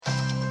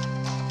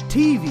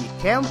TV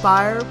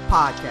Campfire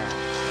Podcast.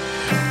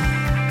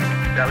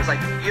 I was like,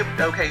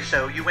 okay,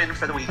 so you win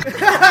for the week.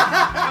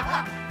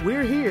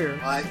 We're here.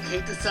 I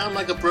hate to sound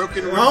like a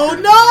broken record. Oh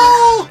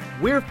no!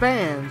 We're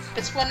fans.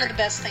 It's one of the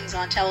best things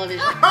on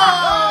television.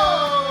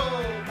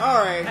 Oh!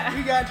 Alright,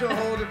 we got you a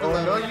hold of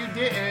the No, you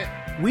didn't.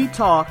 We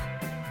talk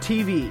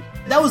TV.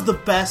 That was the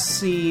best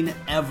scene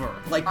ever.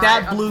 Like,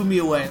 that blew me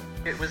away.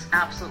 It was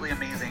absolutely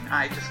amazing.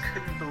 I just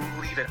couldn't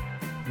believe it.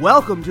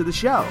 Welcome to the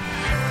show.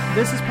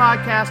 This is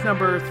podcast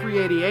number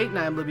 388, and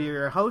I'm Libby,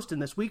 your host,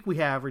 and this week we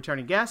have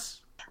returning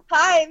guests.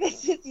 Hi,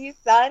 this is Yu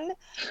Sun.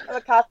 I'm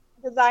a costume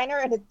designer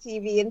and a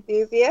TV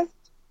enthusiast.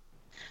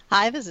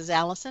 Hi, this is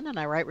Allison, and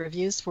I write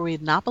reviews for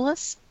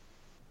Whedonopolis.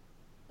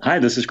 Hi,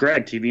 this is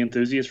Greg, TV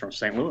enthusiast from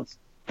St. Louis.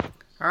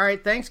 All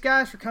right, thanks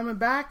guys for coming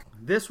back.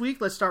 This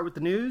week, let's start with the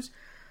news.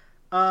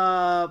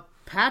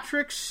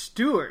 Patrick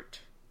Stewart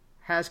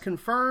has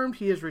confirmed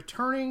he is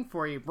returning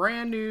for a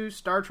brand new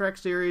Star Trek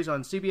series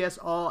on CBS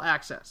All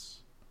Access.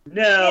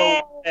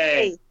 No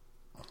way.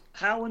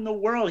 How in the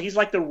world? He's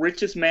like the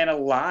richest man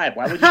alive.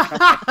 Why would you come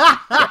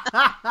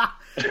back?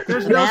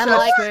 There's no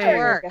such thing.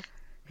 Work.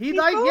 He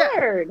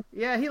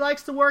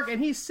likes to work,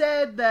 and he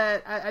said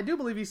that, I do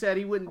believe he said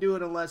he wouldn't do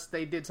it unless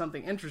they did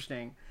something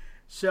interesting.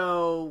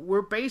 So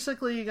we're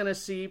basically going to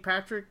see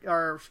Picard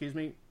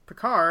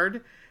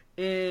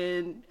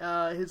in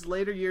his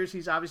later years.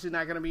 He's obviously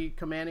not going to be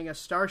commanding a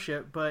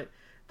starship, but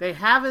they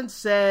haven't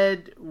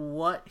said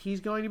what he's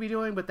going to be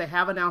doing, but they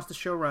have announced the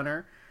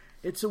showrunner.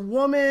 It's a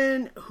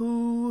woman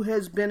who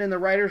has been in the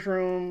writer's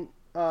room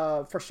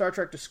for Star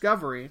Trek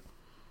Discovery,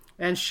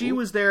 and she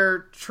was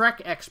their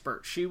Trek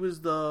expert. She's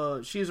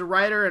a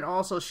writer, and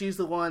also she's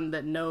the one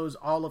that knows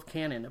all of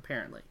canon,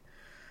 apparently.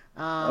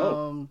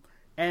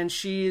 And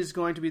she is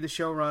going to be the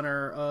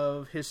showrunner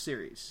of his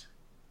series.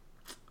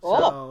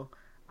 So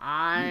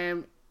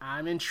I'm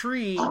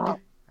intrigued.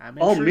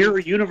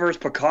 Mirror Universe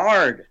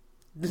Picard.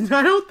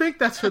 I don't think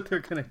that's what they're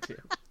going to do.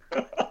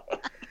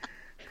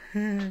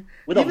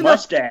 With a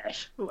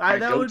mustache.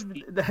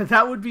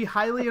 That would be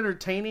highly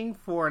entertaining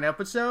for an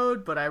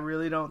episode, but I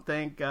really don't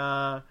think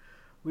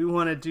we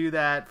want to do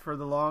that for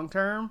the long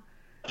term.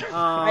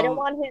 I don't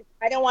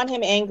want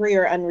him angry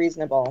or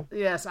unreasonable.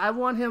 Yes, I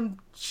want him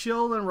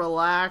chill and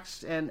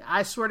relaxed. And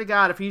I swear to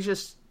God, if he's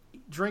just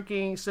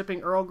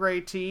sipping Earl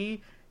Grey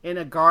tea in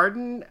a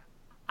garden,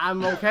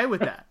 I'm okay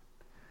with that.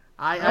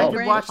 I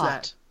could watch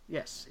that.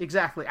 Yes,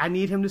 exactly. I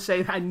need him to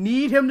say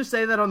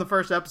that on the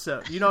first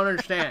episode. You don't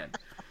understand.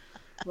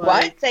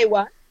 What? Say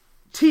what?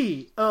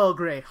 Tea, Earl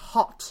Grey,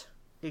 hot.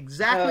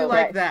 Exactly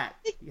like that.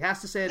 He has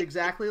to say it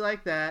exactly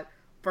like that.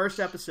 First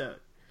episode.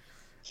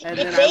 And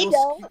if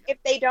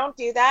they don't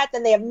do that,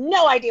 then they have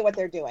no idea what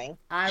they're doing.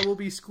 I will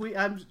be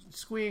I'm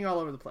squeeing all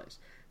over the place.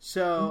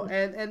 So,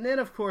 and then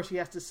of course he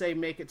has to say,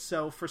 make it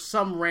so, for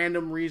some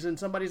random reason.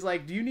 Somebody's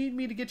like, do you need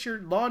me to get your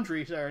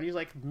laundry, sir? And he's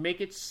like,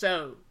 make it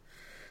so.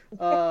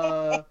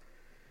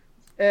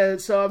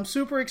 And so I'm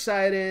super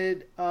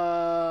excited.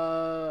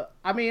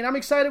 I'm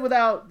excited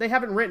they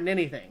haven't written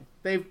anything.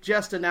 They've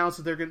just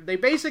announced that they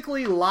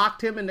basically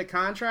locked him into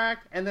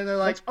contract, and then they're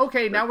like,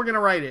 okay, now we're going to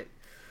write it.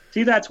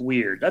 See, that's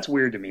weird. That's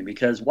weird to me,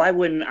 because why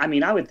wouldn't,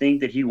 I would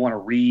think that he'd want to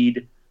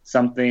read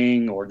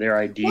something or their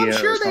idea. Well, I'm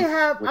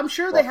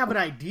sure they have an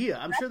idea.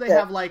 I'm sure they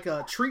have like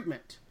a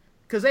treatment,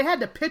 because they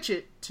had to pitch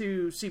it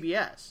to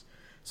CBS.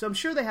 So I'm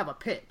sure they have a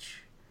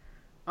pitch.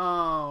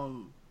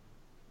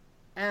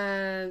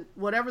 And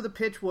whatever the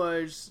pitch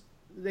was,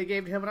 they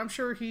gave to him, and I'm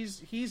sure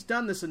he's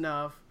done this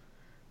enough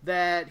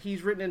that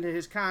he's written into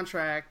his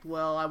contract,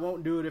 well, I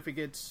won't do it if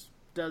it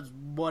does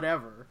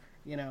whatever,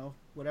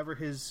 whatever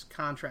his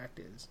contract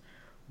is.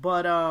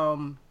 But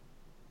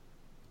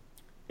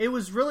it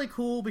was really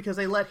cool because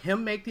they let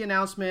him make the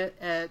announcement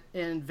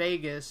in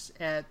Vegas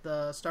at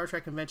the Star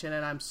Trek convention,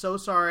 and I'm so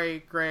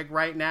sorry, Greg,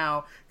 right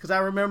now, because I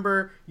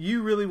remember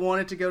you really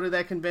wanted to go to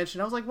that convention.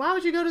 I was like, why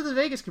would you go to the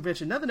Vegas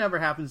convention? Nothing ever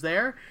happens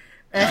there.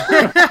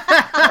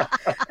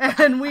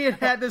 And we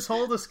had this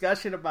whole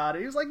discussion about it.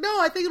 He was like,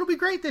 no, I think it'll be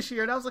great this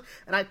year. And I was like,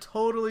 and I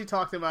totally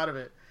talked him out of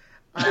it.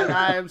 And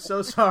I am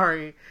so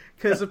sorry,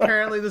 because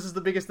apparently this is the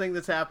biggest thing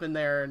that's happened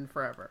there in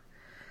forever.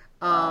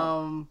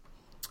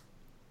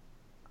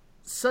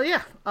 So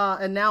yeah,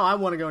 and now I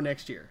want to go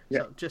next year. Yeah,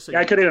 so, just so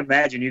I couldn't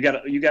imagine. You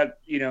got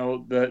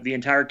the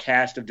entire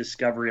cast of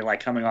Discovery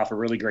coming off a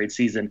really great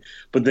season,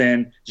 but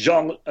then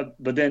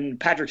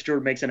Patrick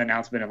Stewart makes an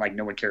announcement and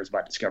no one cares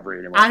about Discovery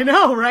anymore. I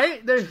know,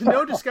 right? There's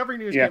no Discovery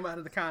news came out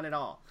of the con at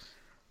all.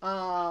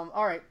 All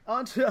right,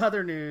 on to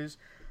other news.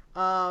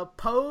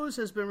 Pose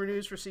has been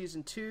renewed for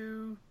season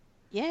 2.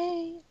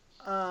 Yay!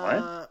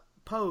 What?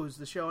 Pose,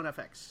 the show on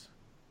FX.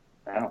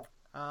 Oh.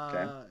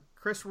 Okay.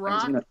 Chris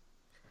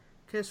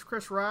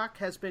Rock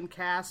has been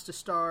cast to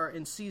star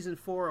in season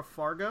 4 of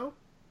Fargo.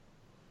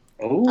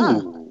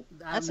 Oh,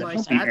 that's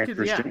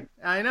interesting.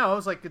 I know. I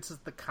was like, it's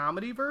the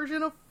comedy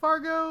version of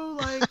Fargo,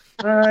 what?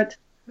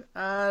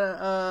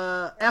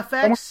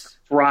 FX.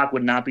 Rock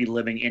would not be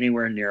living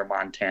anywhere near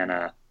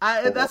Montana.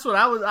 That's what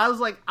I was. I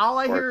was like, all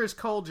I hear is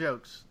coal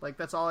jokes.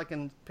 That's all I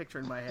can picture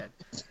in my head.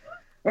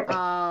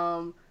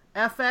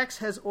 FX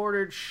has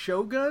ordered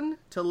Shogun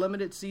to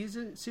limited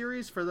season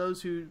series for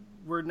those who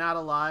were not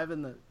alive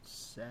in the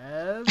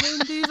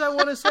 70s, I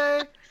want to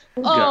say.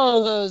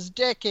 Oh, those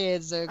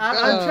decades ago.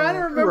 I'm trying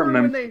to remember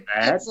when they...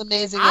 That's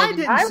amazing. I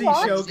didn't see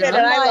watched Shogun. it and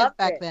I loved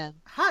back it. then.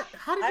 How did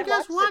you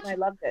guys watched watch it?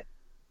 And I loved it.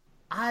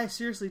 I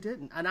seriously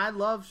didn't. And I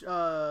love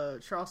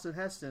Charleston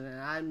Heston,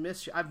 and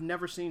I've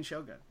never seen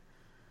Shogun.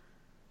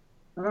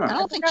 I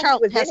don't think forgot he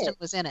Charlton was in Heston it.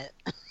 was in it.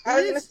 I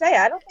was going to say,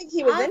 I don't think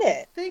he was in I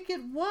it. think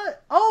it was.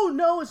 Oh,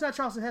 no, it's not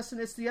Charleston Heston.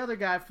 It's the other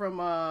guy from,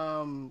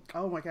 oh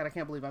my God, I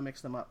can't believe I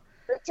mixed them up.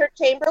 Richard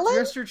Chamberlain?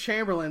 Richard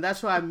Chamberlain.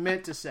 That's what I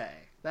meant to say.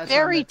 That's what I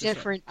Very meant to say.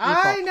 different people.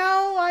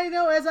 I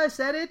know. As I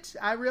said it,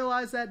 I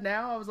realized that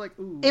now. I was like,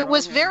 ooh. It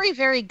was wrong. very,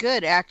 very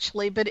good,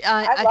 actually. But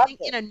I loved think,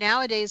 it.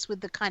 nowadays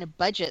with the kind of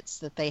budgets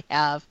that they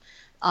have,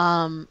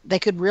 they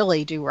could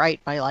really do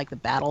right by like the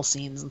battle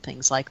scenes and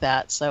things like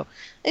that. So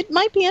it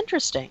might be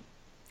interesting.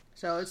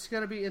 So it's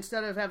going to be,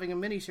 instead of having a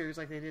miniseries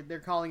like they did, they're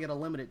calling it a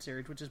limited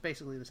series, which is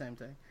basically the same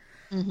thing.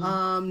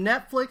 Mm-hmm.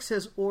 Netflix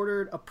has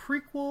ordered a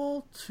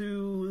prequel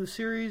to the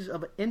series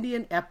of an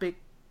Indian epic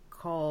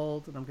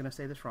called, and I'm going to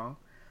say this wrong,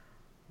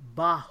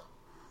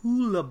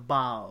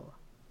 Bahulabal.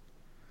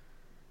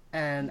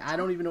 And I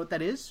don't even know what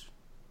that is.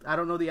 I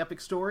don't know the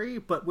epic story,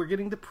 but we're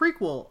getting the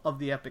prequel of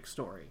the epic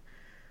story.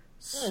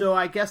 So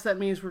I guess that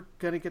means we're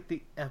going to get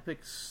the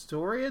epic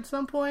story at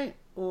some point?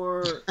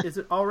 Or is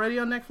it already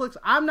on Netflix?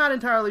 I'm not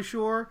entirely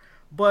sure,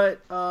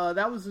 but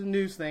that was a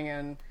news thing,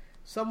 and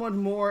someone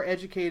more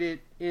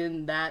educated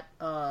in that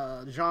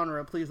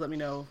genre, please let me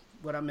know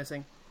what I'm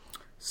missing.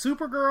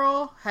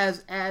 Supergirl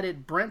has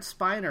added Brent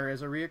Spiner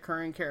as a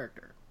reoccurring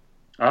character.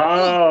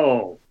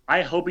 Oh,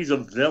 I hope he's a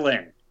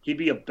villain. He'd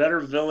be a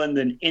better villain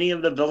than any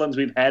of the villains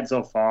we've had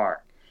so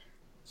far.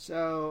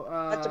 So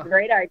That's a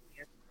great idea.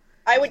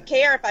 I would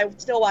care if I would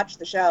still watch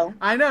the show.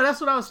 I know, that's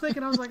what I was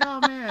thinking. I was like,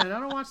 oh man, I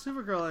don't watch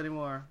Supergirl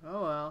anymore.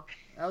 Oh well.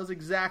 That was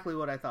exactly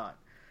what I thought.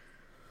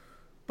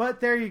 But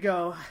there you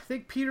go. I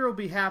think Peter will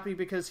be happy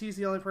because he's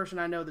the only person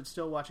I know that's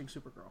still watching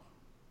Supergirl.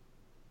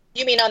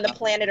 You mean on the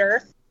planet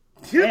Earth?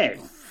 Hey,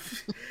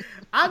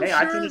 I'm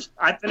sure.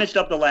 I finished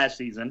up the last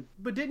season.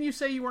 But didn't you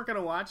say you weren't going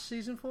to watch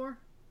season 4?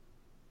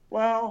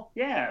 Well,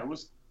 yeah,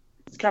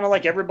 it's kind of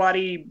like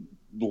everybody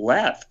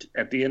left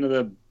at the end of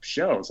the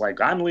show. It's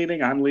like, I'm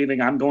leaving, I'm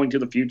going to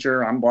the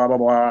future, I'm blah, blah,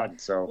 blah. And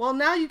so, Well,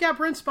 now you got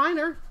Brent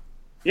Spiner.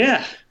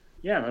 yeah,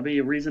 that'll be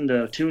a reason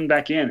to tune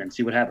back in and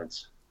see what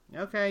happens.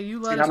 Okay,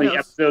 you See let how us many know.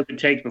 episodes it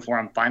takes before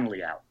I'm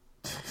finally out.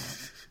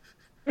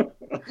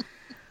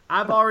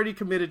 I've already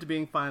committed to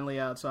being finally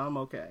out, so I'm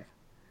okay.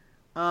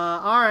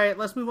 All right,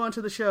 let's move on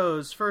to the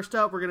shows. First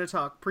up, we're going to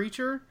talk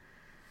Preacher.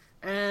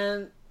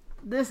 And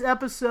this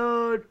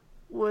episode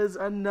was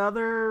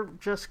another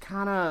just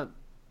kind of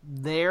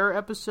their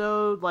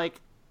episode. Like,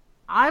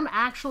 I'm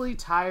actually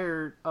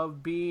tired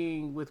of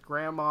being with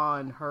Grandma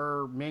and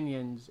her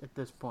minions at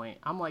this point.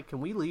 I'm like, can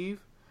we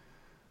leave?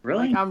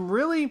 Really? Like, I'm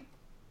really...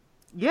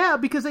 Yeah,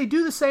 because they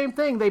do the same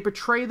thing. They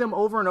betray them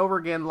over and over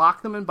again,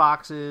 lock them in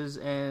boxes,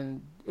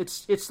 and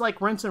it's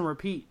like rinse and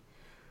repeat.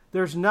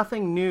 There's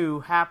nothing new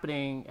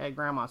happening at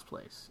Grandma's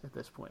place at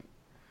this point.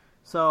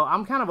 So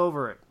I'm kind of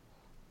over it.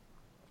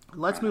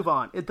 Let's move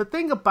on. The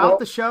thing about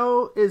the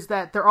show is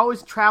that they're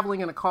always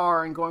traveling in a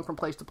car and going from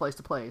place to place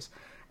to place.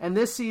 And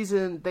this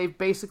season, they've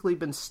basically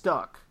been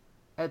stuck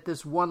at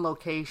this one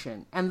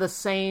location. And the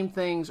same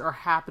things are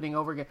happening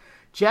over again.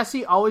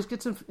 Jesse always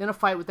gets in a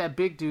fight with that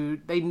big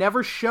dude. They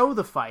never show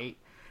the fight.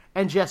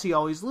 And Jesse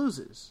always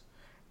loses.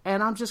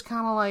 And I'm just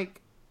kind of like,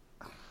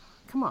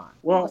 come on.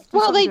 Well,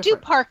 They do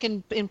park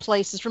in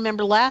places.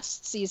 Remember,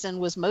 last season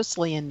was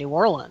mostly in New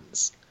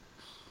Orleans.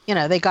 You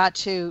know, they got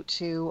to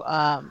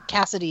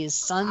Cassidy's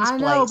son's place. I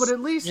know, but at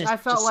least just, I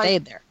felt just like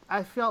stayed there.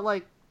 I felt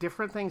like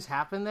different things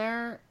happened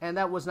there, and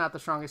that was not the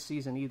strongest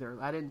season either.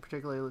 I didn't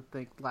particularly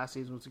think last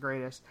season was the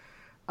greatest.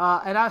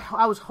 And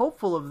I was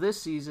hopeful of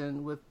this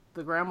season with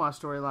the grandma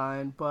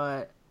storyline,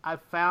 but I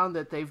found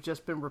that they've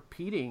just been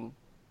repeating,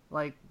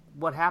 like,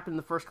 what happened in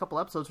the first couple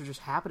episodes are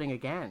just happening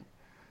again.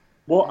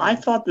 Well, I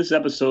thought this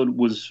episode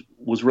was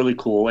really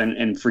cool,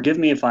 and forgive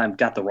me if I've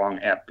got the wrong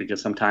ep,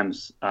 because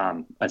sometimes,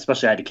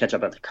 especially I had to catch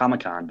up at the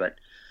Comic-Con, but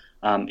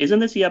isn't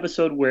this the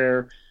episode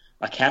where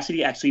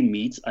Cassidy actually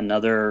meets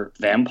another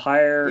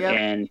vampire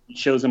and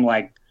shows him,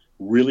 like,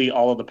 really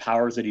all of the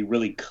powers that he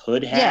really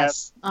could have?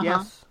 Yes.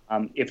 Yes.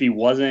 If he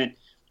wasn't,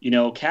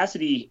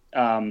 Cassidy,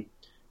 I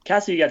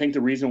think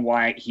the reason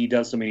why he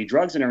does so many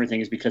drugs and everything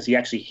is because he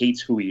actually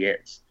hates who he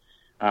is.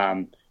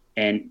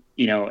 And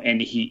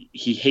he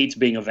hates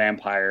being a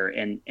vampire.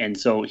 And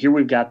so here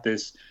we've got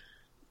this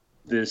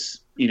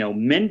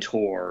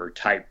mentor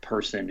type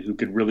person who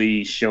could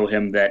really show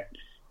him that,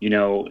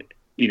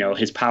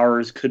 his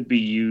powers could be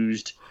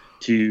used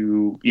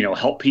to,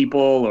 help people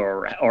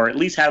or at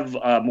least have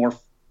a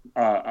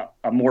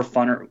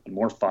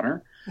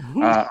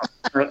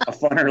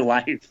funner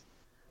life.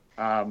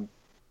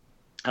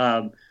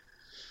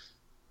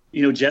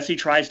 Jesse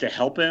tries to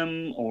help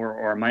him,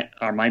 or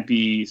might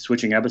be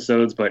switching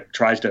episodes, but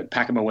tries to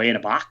pack him away in a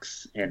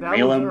box and mail him.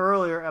 That was an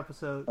earlier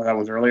episode. Oh, that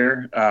was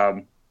earlier.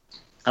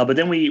 But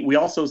then we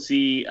also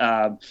see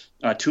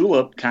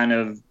Tulip kind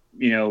of,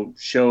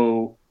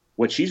 show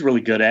what she's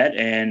really good at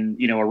and,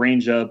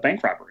 arrange a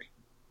bank robbery.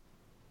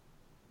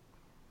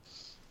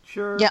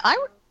 Sure. Yeah, I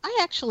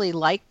actually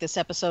liked this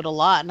episode a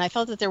lot, and I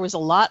thought that there was a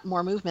lot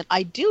more movement.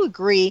 I do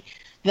agree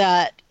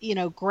that,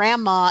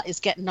 Grandma is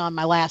getting on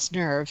my last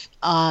nerve,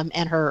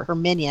 and her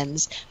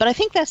minions, but I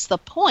think that's the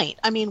point.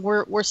 I mean,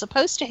 we're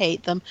supposed to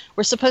hate them.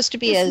 We're supposed to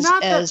be It's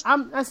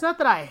not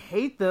that I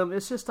hate them.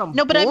 It's just I'm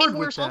no, but I mean,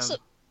 bored with them.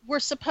 we're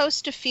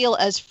supposed to feel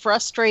as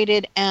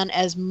frustrated and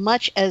as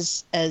much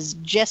as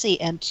Jesse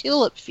and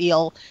Tulip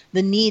feel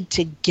the need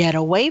to get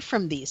away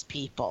from these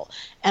people.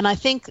 And I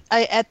think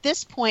at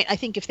this point, I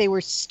think if they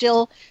were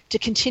still to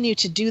continue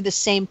to do the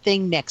same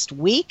thing next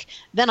week,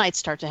 then I'd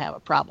start to have a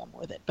problem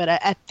with it. But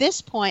at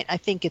this point, I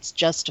think it's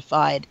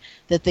justified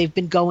that they've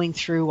been going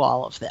through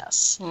all of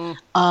this. And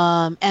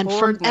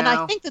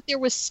I think that there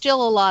was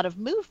still a lot of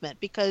movement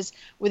because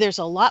there's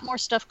a lot more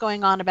stuff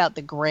going on about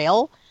the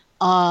Grail.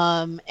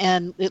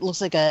 And it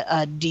looks like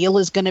a deal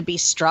is going to be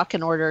struck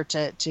in order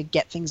to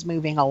get things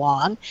moving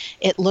along.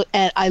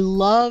 And I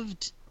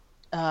loved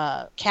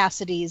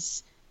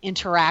Cassidy's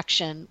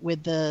interaction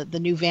with the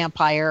new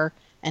vampire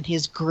and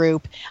his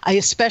group. I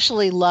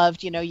especially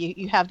loved,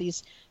 you have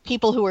these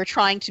people who are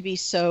trying to be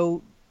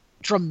so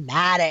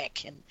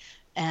dramatic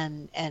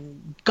and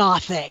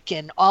gothic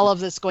and all of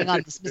this going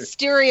on, this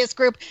mysterious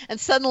group, and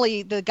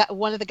suddenly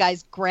one of the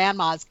guy's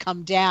grandmas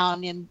come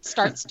down and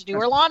starts to do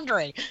her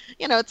laundry.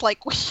 It's like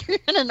you're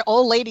in an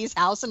old lady's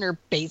house in her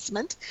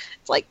basement.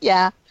 It's like,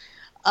 yeah.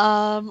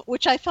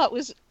 Which I thought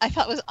was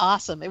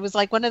awesome. It was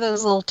like one of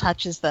those little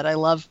touches that I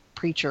love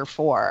Preacher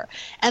for.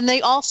 And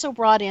they also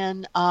brought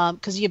in,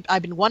 because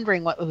I've been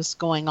wondering what was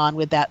going on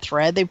with that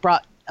thread, they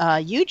brought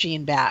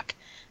Eugene back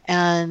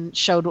and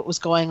showed what was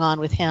going on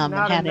with him.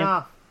 Not and had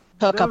enough. him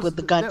hook up with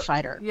the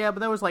gunfighter. Yeah,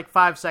 but there was like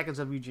 5 seconds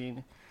of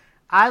Eugene.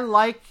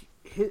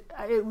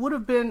 It would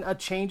have been a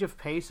change of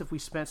pace if we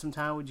spent some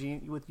time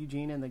with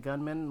Eugene and the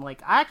gunman.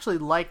 Like, I actually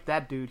like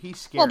that dude. He's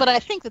scary. Well, but I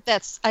think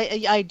that's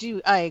I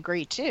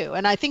agree too,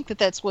 and I think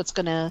that's what's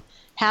going to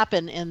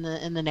happen in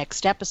the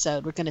next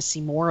episode. We're going to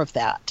see more of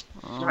that.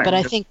 Right. But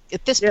I think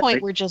at this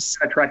point we're just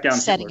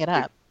setting it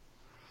up.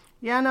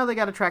 Yeah, I know they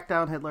got to track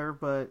down Hitler,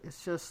 but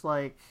it's just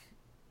like,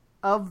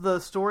 of the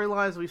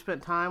storylines we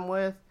spent time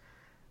with,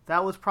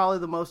 that was probably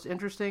the most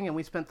interesting, and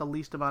we spent the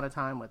least amount of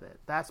time with it.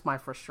 That's my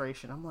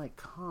frustration. I'm like,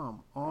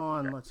 come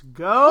on, let's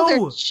go.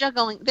 Well,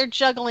 they're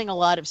juggling a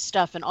lot of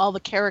stuff, and all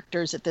the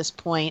characters at this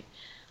point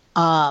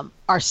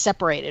are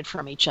separated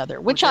from each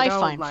other, which I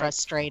find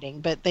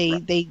frustrating. But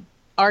they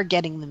are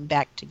getting them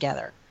back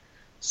together.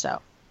 So,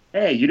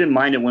 hey, you didn't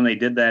mind it when they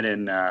did that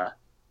in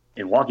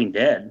Walking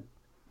Dead?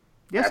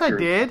 Yes, I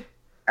did.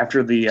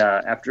 After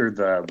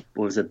the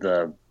what was it,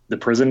 the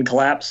prison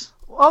collapse?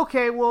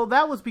 Okay, well,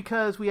 that was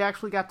because we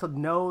actually got to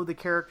know the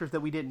characters that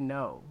we didn't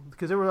know.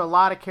 Because there were a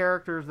lot of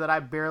characters that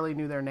I barely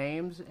knew their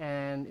names,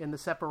 and in the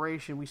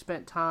separation, we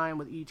spent time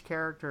with each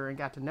character and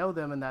got to know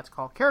them, and that's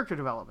called character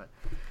development.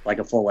 Like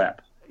a full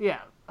ep.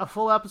 Yeah, a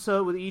full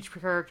episode with each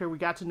character. We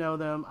got to know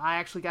them. I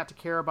actually got to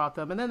care about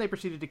them, and then they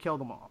proceeded to kill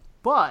them all.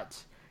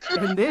 But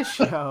in this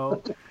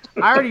show,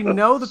 I already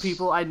know the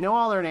people. I know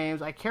all their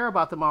names. I care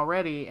about them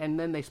already, and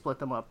then they split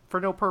them up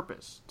for no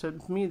purpose. To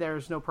me,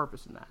 there's no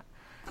purpose in that.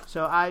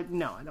 So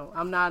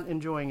I'm not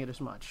enjoying it as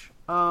much.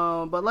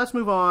 But let's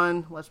move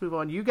on.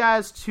 You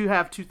guys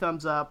have 2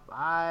 thumbs up.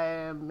 I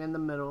am in the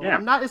middle.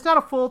 Yeah. It's not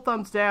a full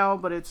thumbs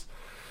down, but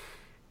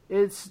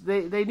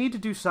they need to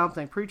do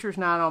something. Preacher's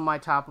not on my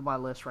top of my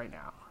list right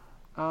now.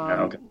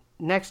 Okay.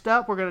 Next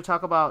up, we're going to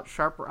talk about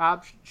Sharper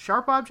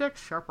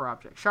Objects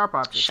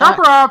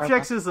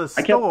is a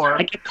store.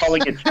 I kept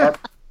calling it Sharp.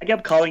 I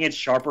kept calling it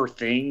Sharper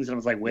Things, and I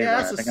was like, wait a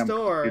minute, that's a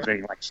store. I'm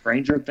confusing like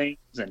Stranger Things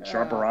and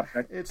Sharper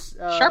Objects. It's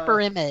Sharper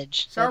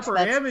Image. Sharper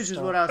That's Image is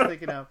what I was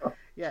thinking of.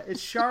 Yeah,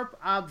 it's Sharp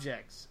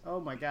Objects.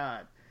 Oh my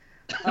god.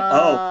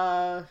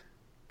 Go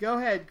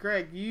ahead,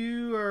 Greg.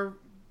 You're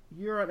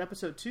on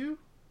episode 2?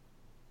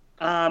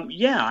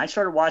 Yeah, I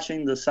started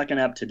watching the second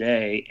ep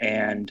today,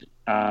 and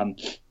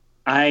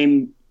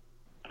I'm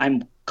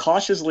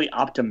cautiously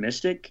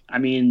optimistic. I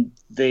mean,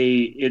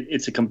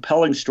 it's a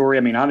compelling story.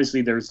 I mean,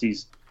 obviously there's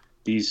these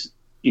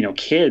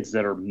kids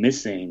that are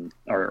missing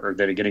or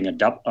that are getting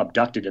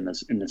abducted in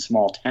this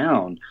small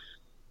town,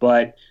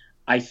 but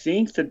I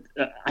think that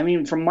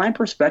from my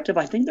perspective,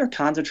 I think they're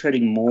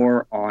concentrating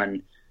more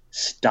on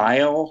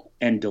style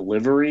and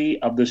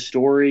delivery of the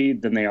story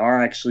than they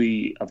are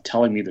actually of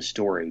telling me the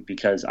story,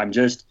 because I'm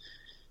just,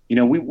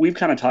 we've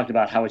kind of talked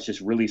about how it's just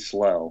really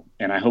slow,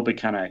 and I hope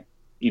it kind of,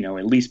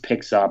 at least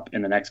picks up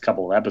in the next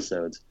couple of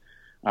episodes.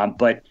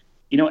 But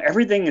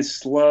everything is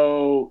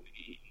slow,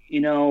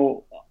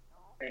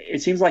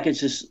 it seems like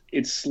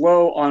it's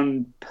slow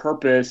on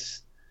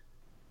purpose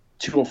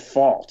to a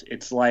fault.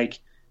 It's like,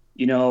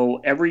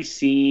 every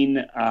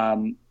scene,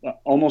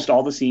 almost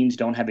all the scenes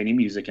don't have any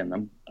music in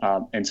them.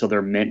 And so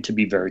they're meant to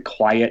be very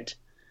quiet.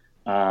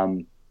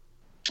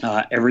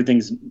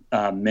 Everything's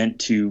meant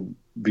to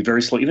be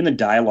very slow. Even the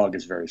dialogue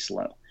is very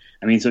slow.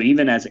 I mean, so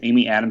even as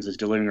Amy Adams is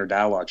delivering her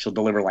dialogue, she'll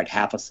deliver like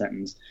half a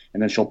sentence,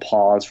 and then she'll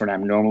pause for an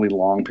abnormally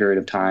long period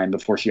of time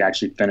before she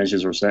actually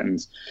finishes her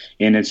sentence.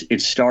 And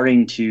it's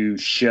starting to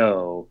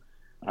show,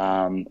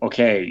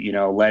 okay,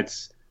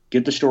 let's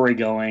get the story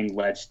going.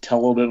 Let's tell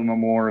a little bit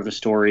more of the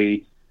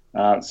story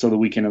so that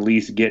we can at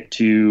least get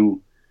to,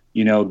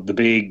 the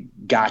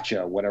big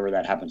gotcha, whatever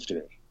that happens to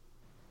be.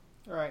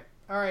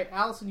 All right,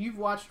 Allison, you've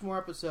watched more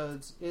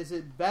episodes. Is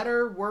it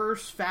better,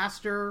 worse,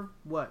 faster,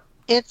 what?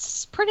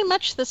 It's pretty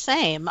much the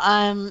same.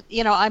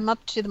 I'm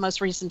up to the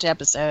most recent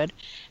episode,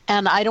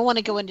 and I don't want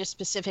to go into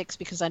specifics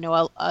because I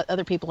know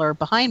other people are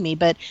behind me,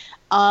 but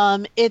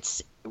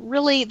it's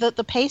really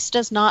the pace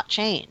does not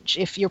change.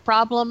 If your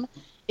problem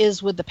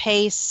is with the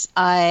pace,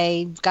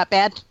 I've got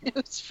bad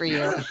news for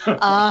you.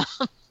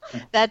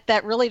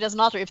 That really doesn't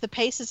alter. If the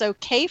pace is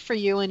okay for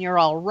you and you're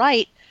all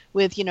right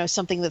with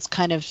something that's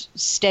kind of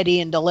steady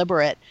and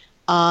deliberate,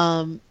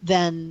 then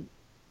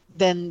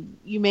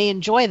you may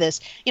enjoy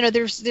this.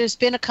 There's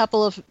been a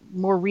couple of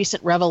more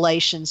recent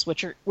revelations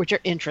which are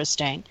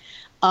interesting,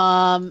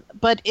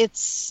 but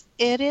it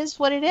is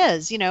what it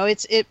is.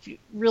 It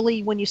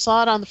really, when you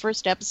saw it on the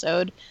first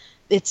episode,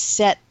 it's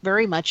set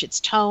very much its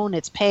tone,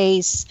 its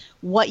pace,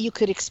 what you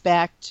could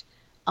expect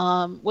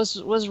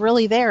was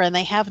really there, and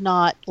they have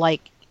not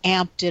like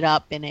amped it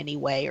up in any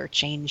way or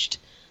changed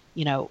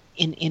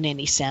in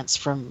any sense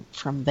from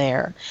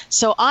there.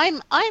 So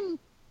I'm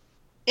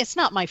it's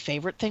not my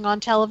favorite thing on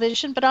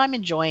television, but I'm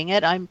enjoying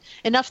it. I'm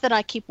enough that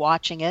I keep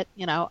watching it,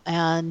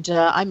 and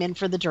I'm in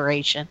for the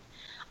duration.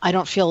 I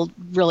don't feel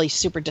really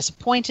super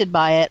disappointed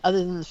by it, other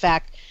than the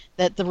fact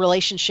that the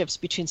relationships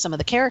between some of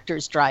the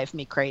characters drive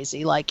me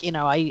crazy. Like,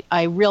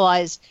 I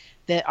realize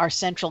that our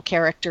central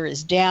character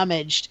is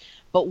damaged,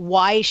 but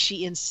why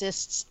she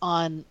insists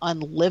on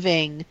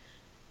living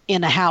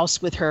in a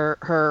house with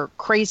her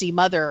crazy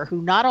mother,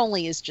 who not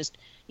only is just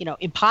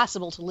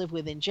impossible to live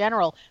with in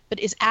general, but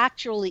is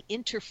actually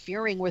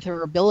interfering with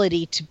her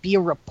ability to be a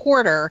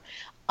reporter,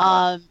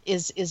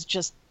 is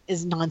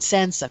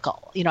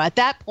nonsensical. At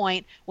that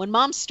point, when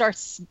mom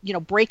starts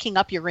breaking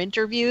up your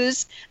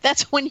interviews,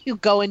 that's when you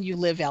go and you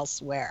live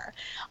elsewhere.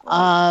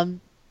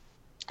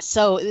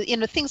 So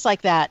things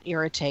like that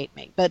irritate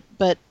me, but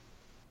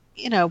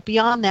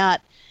beyond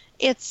that,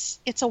 it's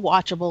a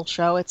watchable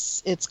show.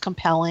 It's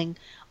compelling.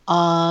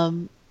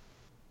 I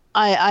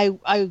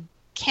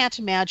can't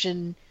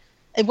imagine.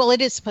 Well,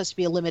 it is supposed to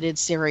be a limited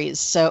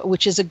series,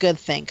 which is a good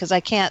thing, because I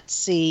can't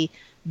see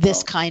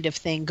this kind of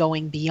thing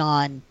going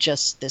beyond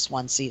just this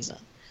one season.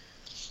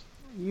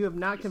 You have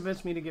not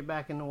convinced me to get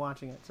back into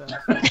watching it. So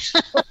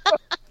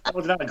That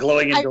was not a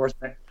glowing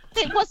endorsement.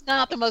 It was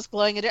not the most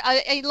glowing.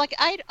 I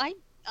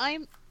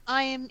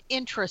am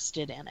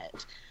interested in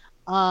it,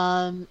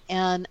 and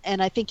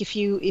I think if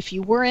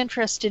you were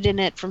interested in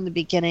it from the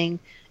beginning,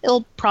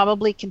 it'll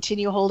probably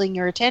continue holding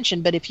your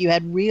attention. But if you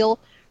had real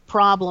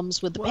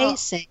problems with the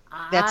pacing,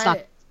 that's not.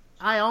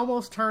 I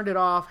almost turned it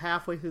off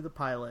halfway through the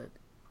pilot,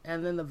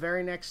 and then the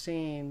very next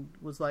scene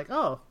was like,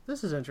 "Oh,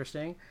 this is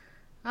interesting.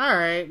 All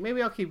right,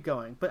 maybe I'll keep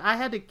going." But I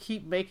had to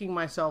keep making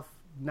myself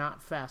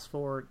not fast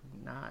forward,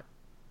 not.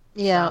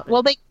 Yeah,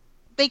 well, they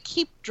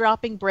keep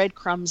dropping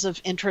breadcrumbs of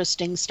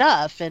interesting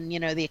stuff, and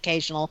the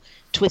occasional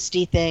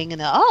twisty thing,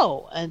 and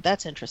and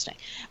that's interesting.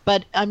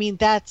 But I mean,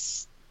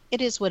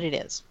 it is what it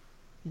is,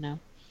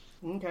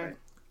 Okay,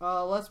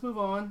 let's move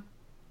on.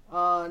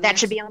 That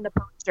should be on the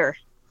poster.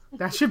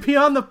 That should be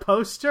on the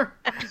poster.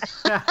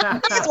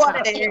 That's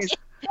what it is.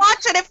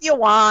 Watch it if you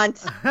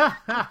want.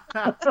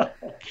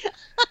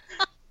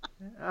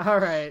 All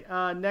right.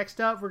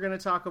 Next up, we're going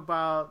to talk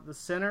about The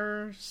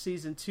Sinner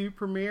Season 2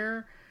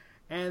 premiere.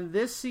 And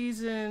this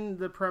season,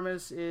 the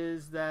premise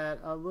is that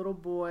a little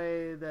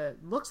boy that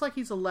looks like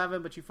he's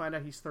 11, but you find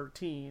out he's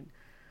 13.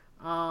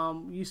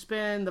 You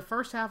spend the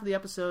first half of the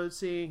episode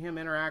seeing him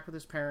interact with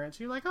his parents.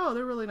 You're like, oh,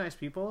 they're really nice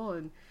people.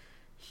 And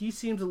he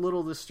seems a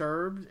little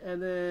disturbed. And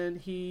then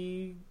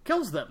he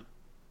kills them.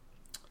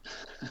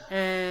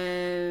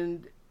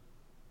 And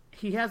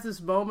he has this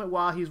moment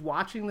while he's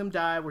watching them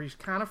die where he's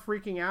kind of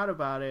freaking out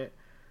about it.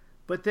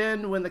 But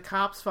then when the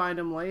cops find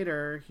him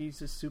later, he's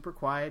just super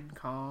quiet and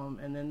calm.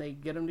 And then they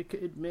get him to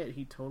admit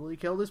he totally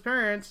killed his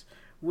parents,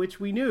 which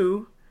we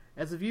knew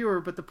as a viewer.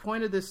 But the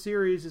point of this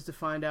series is to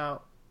find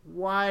out,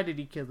 why did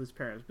he kill his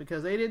parents?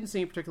 Because they didn't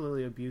seem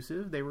particularly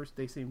abusive.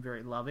 They seemed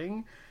very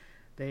loving.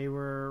 They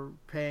were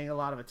paying a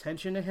lot of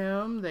attention to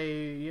him.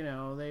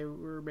 They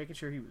were making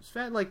sure he was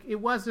fed. Like,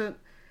 it wasn't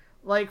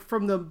like,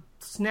 from the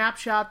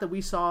snapshot that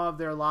we saw of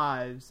their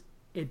lives,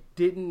 it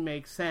didn't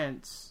make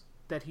sense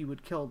that he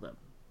would kill them.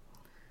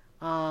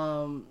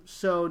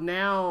 So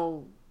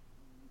now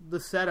the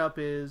setup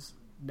is,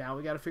 now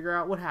we got to figure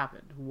out what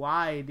happened.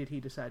 Why did he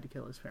decide to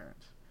kill his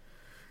parents?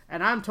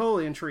 And I'm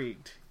totally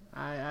intrigued.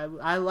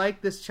 I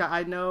like this child.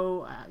 I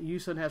know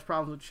Yusun has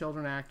problems with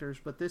children actors,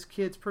 but this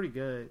kid's pretty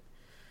good.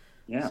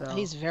 Yeah, so.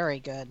 He's very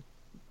good.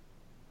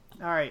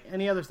 All right.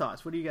 Any other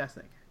thoughts? What do you guys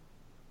think?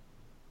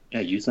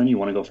 Yeah, Yusun, you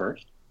want to go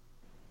first?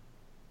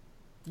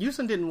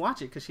 Yusun didn't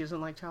watch it because she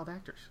doesn't like child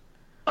actors.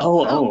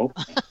 Oh,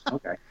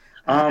 okay.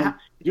 I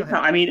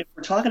mean, if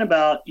we're talking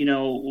about,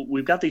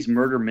 we've got these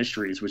murder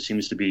mysteries, which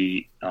seems to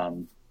be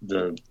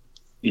the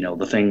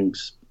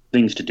things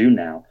to do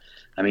now.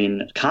 I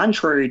mean,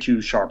 contrary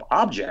to Sharp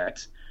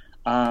Objects,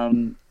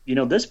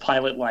 this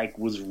pilot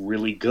was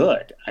really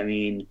good. I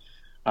mean,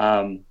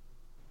 as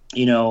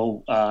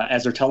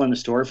they're telling the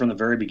story from the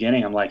very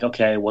beginning, I'm like,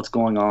 okay, what's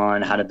going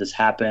on? How did this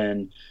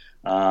happen?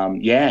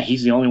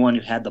 He's the only one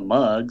who had the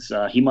mugs.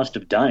 He must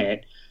have done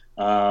it.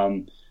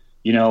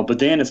 But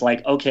then it's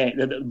like, okay,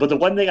 but the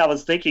one thing I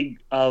was thinking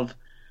of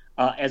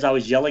as I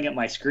was yelling at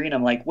my screen,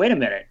 I'm like, wait a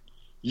minute.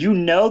 You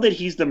know that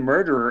he's the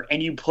murderer,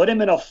 and you put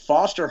him in a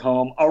foster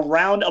home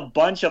around a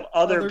bunch of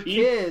other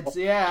people. Kids.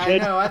 Yeah, I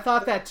know. I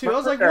thought that too. I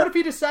was like, what if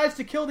he decides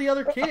to kill the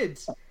other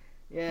kids?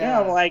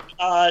 Yeah, I'm like,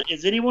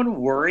 is anyone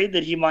worried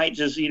that he might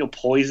just,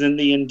 poison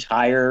the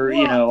entire,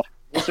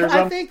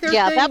 I think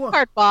that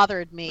part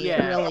bothered me.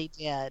 Yeah. It really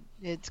did.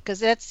 It's because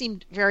that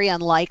seemed very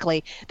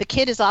unlikely. The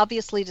kid is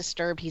obviously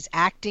disturbed. He's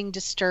acting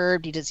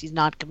disturbed. He's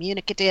not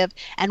communicative,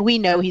 and we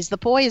know he's the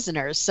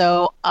poisoner.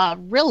 So,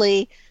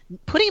 really,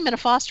 putting him in a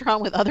foster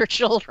home with other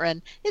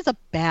children is a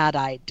bad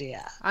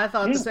idea. I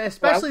thought the same,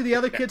 especially the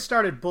other kids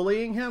started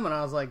bullying him, and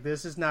I was like,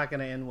 this is not going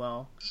to end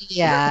well.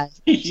 Yeah.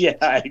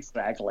 Yeah,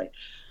 exactly.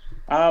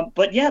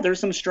 But yeah, there's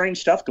some strange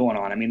stuff going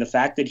on. I mean, the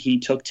fact that he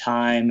took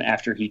time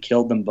after he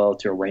killed them both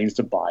to arrange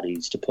the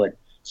bodies, to put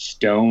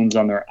stones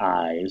on their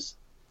eyes,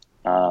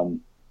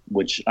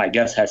 which I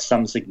guess has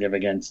some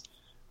significance.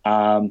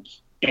 And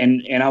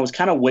I was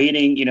kind of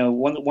waiting,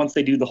 once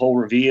they do the whole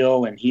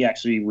reveal, and he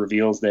actually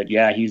reveals that,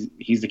 yeah,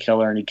 he's the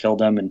killer and he killed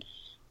them,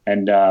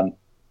 and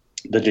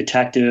the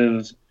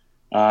detective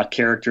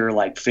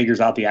character figures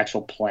out the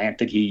actual plant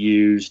that he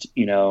used,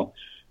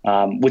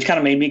 which kind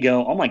of made me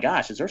go, oh my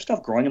gosh, is there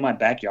stuff growing in my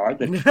backyard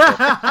that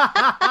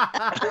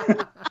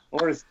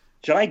or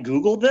should I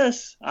Google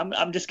this?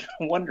 I'm just kind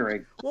of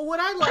wondering. Well, what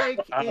I like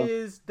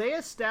is they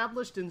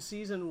established in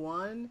season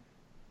 1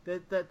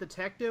 that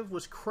detective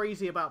was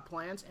crazy about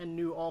plants and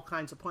knew all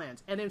kinds of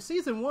plants. And in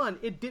season 1,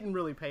 it didn't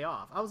really pay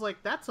off. I was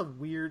like, that's a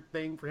weird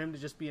thing for him to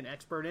just be an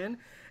expert in.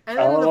 And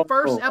then in the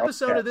first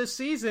episode of this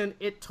season,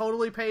 it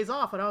totally pays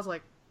off. And I was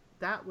like,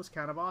 that was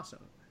kind of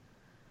awesome.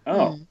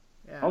 Oh.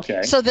 Yeah.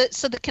 Okay. So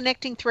the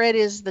connecting thread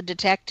is the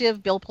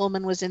detective. Bill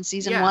Pullman was in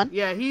season 1?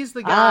 Yeah, he's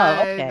the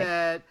guy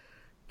that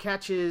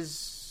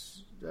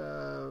catches,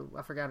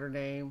 I forgot her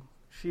name.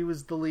 She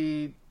was the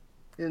lead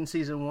in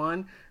season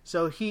 1.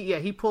 So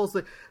he pulls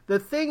the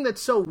thing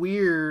that's so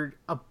weird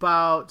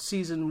about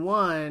season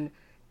 1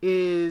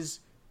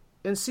 is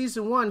in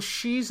season 1,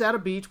 she's at a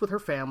beach with her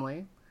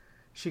family.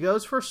 She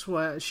goes for a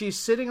swim. She's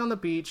sitting on the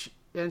beach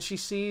and she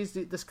sees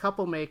this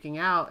couple making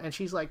out, and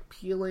she's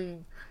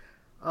peeling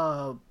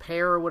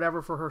pear or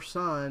whatever for her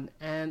son,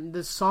 and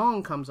this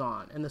song comes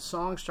on, and the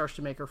song starts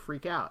to make her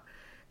freak out,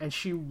 and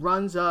she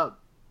runs up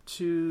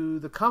to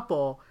the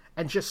couple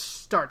and just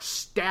starts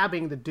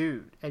stabbing the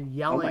dude and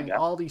yelling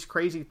all these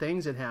crazy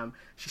things at him.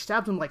 She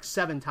stabbed him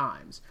 7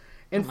 times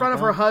in front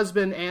of her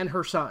husband and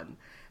her son,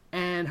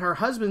 and her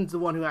husband's the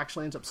one who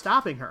actually ends up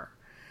stopping her,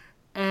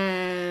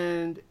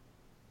 and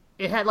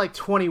it had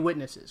 20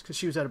 witnesses because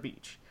she was at a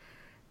beach.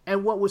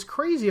 And what was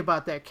crazy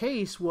about that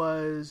case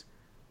was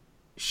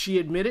she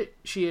admitted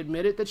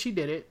that she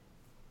did it.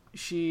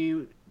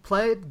 She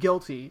pled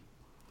guilty.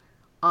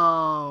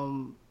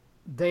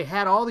 They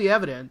had all the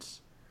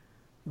evidence.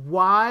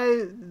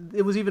 Why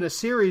it was even a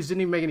series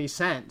didn't even make any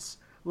sense.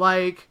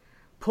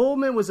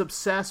 Pullman was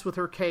obsessed with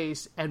her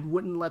case and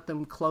wouldn't let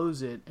them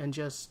close it and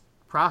just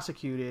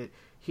prosecute it.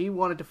 He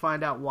wanted to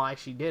find out why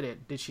she did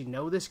it. Did she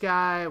know this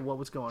guy? What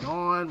was going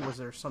on? Was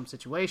there some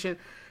situation?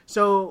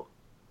 So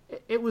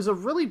it was a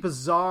really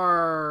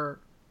bizarre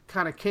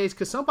kind of case,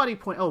 because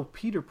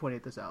Peter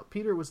pointed this out.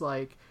 Peter was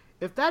like,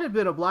 if that had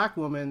been a black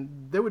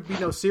woman, there would be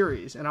no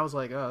series. And I was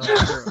like, oh,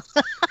 that's true.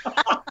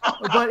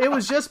 But it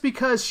was just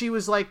because she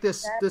was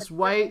this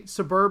white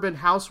suburban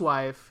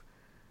housewife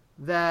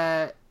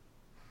that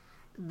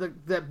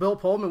Bill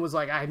Pullman was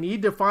like, I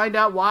need to find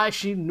out why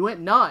she went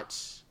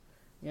nuts.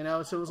 So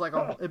it was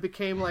it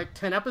became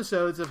 10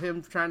 episodes of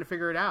him trying to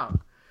figure it out.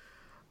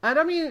 And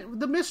I mean,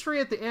 the mystery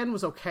at the end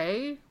was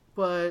okay,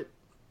 but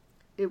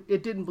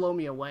it didn't blow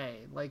me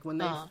away. When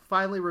they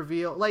finally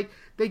revealed,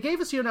 they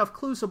gave us enough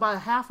clues, so by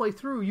halfway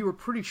through, you were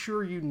pretty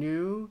sure you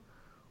knew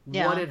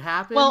what had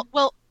happened.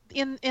 Well,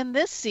 in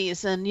this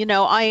season,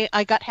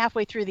 I got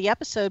halfway through the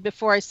episode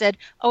before I said,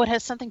 oh, it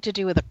has something to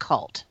do with a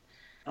cult.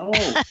 Oh,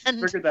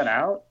 figured that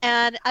out?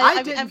 And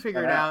I didn't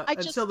figure it out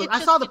until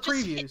I saw the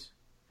previews.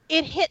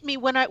 It hit me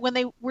when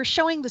they were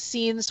showing the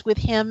scenes with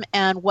him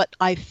and what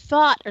I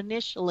thought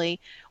initially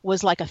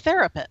was a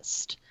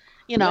therapist.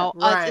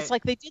 Right. It's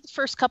they did the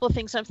first couple of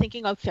things. I'm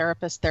thinking, oh,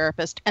 therapist.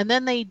 And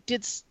then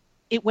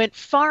it went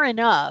far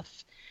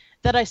enough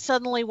that I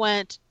suddenly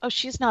went, oh,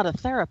 she's not a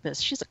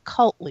therapist. She's a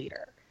cult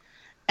leader.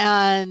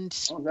 And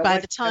by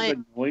the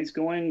time the noise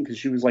going, because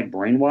she was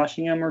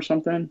brainwashing him or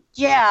something.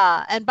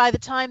 Yeah. And by the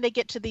time they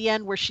get to the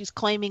end where she's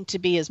claiming to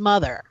be his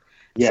mother,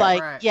 It's Yeah.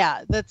 like, Right.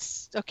 yeah,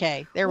 that's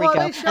okay. There Well, we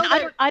go. they showed And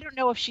that- I don't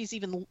know if she's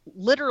even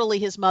literally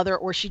his mother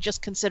or she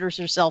just considers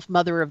herself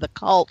mother of the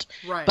cult.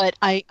 Right. But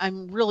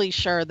I'm really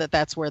sure that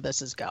that's where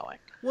this is going.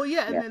 Well,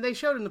 yeah, and Yeah. then they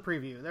showed in the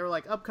preview. They were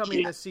like, upcoming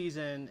Yeah. this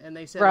season, and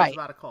they said it Right. was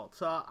about a cult.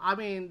 So, I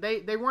mean,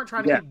 they weren't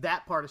trying to Yeah. keep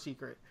that part a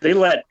secret. They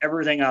let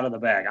everything out of the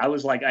bag. I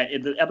was like,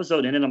 the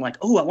episode ended. I'm like,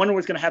 oh, I wonder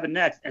what's going to happen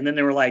next. And then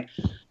they were like,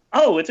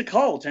 oh, it's a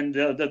cult, and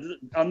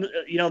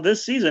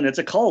this season it's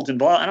a cult, and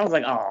blah. And I was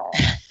like, oh.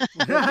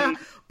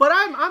 But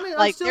I'm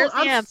Like, still, there's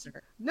the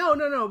answer.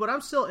 No, but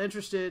I'm still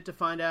interested to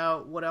find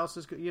out what else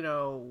is,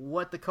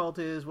 what the cult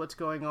is, what's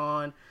going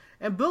on.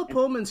 And Bill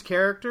Pullman's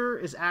character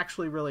is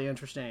actually really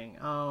interesting.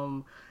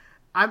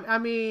 I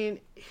mean,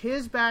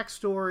 his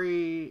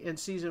backstory in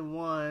season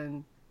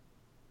 1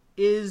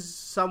 is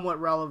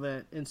somewhat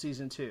relevant in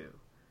season 2.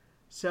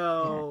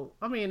 So,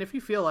 I mean, if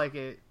you feel like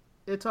it,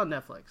 it's on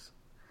Netflix.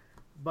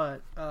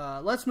 But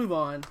let's move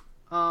on.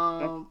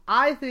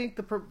 I think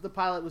the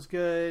pilot was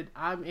good.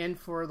 I'm in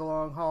for the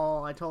long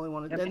haul. I totally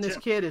want to. Yeah, And me this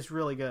too. kid is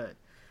really good.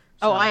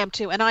 Oh, I am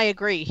too, and I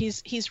agree.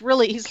 He's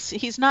really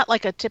he's not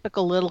like a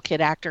typical little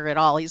kid actor at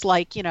all. He's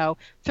like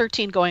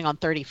 13 going on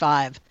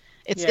 35.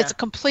 It's Yeah. a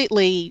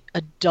completely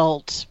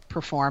adult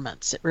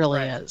performance. It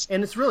really Right. is.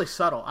 And it's really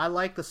subtle. I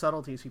like the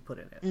subtleties he put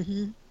in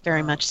it.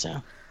 Very much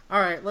so.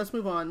 All right, let's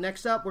move on.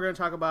 Next up, we're going to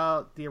talk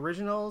about the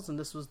originals, and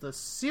this was the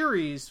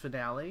series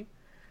finale.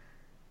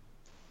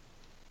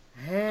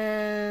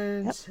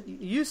 And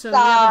Houston, we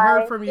haven't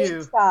heard from Big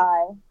you.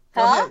 sigh.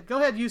 Go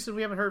ahead, Houston.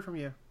 We haven't heard from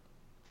you.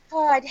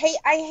 Oh, I'd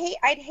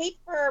hate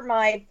for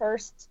my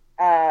first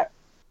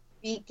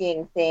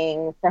speaking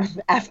thing from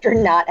after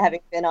not having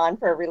been on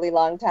for a really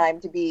long time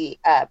to be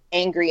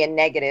angry and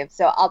negative.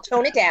 So I'll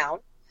tone it down.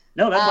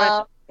 No, that's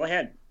fine. Go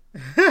ahead.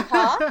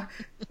 Huh?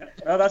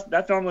 No,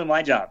 that's normally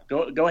my job.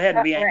 Go ahead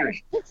and be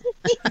angry.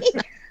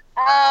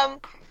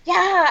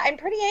 Yeah, I'm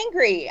pretty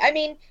angry. I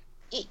mean,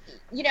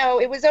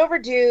 it was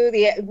overdue.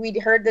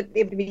 We'd heard that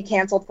it would be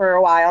canceled for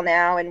a while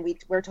now, and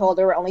we're told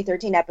there were only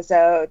 13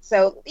 episodes.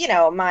 So,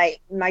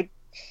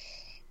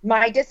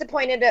 my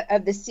disappointment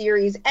of the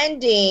series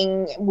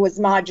ending was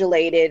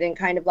modulated and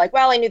kind of like,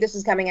 well, I knew this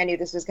was coming.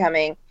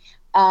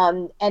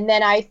 And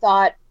then I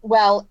thought,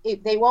 well,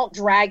 they won't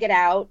drag it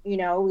out.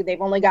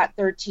 They've only got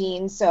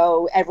 13,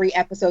 so every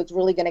episode's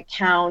really going to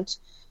count.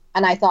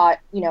 And I thought,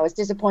 as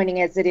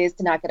disappointing as it is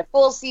to not get a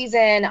full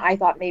season, I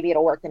thought maybe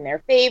it'll work in their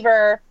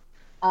favor.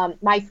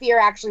 My fear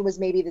actually was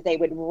maybe that they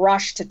would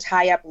rush to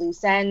tie up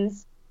loose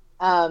ends.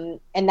 And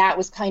that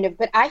was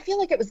but I feel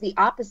like it was the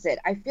opposite.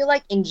 I feel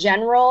like in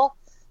general,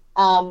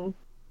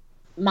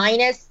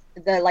 minus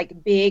the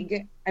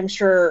big, I'm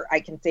sure I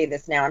can say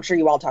this now, I'm sure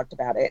you all talked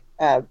about it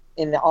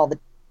in all the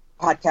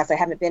podcasts I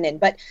haven't been in,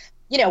 but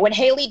when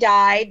Haley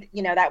died,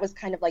 that was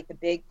kind of like the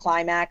big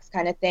climax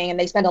kind of thing, and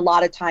they spent a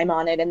lot of time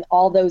on it, and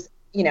all those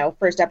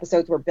first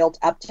episodes were built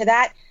up to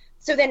that.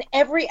 So then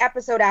every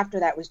episode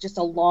after that was just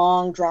a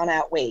long drawn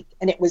out wait,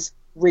 and it was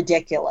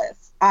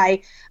ridiculous.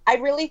 I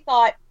really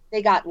thought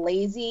they got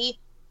lazy.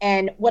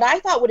 And what I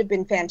thought would have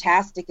been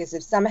fantastic is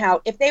if somehow,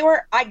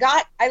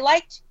 I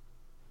liked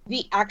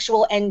the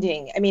actual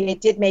ending. I mean,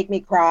 it did make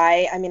me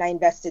cry. I mean, I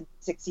invested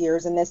 6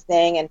 years in this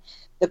thing, and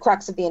the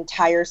crux of the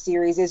entire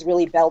series is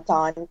really built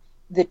on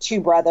the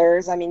two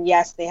brothers. I mean,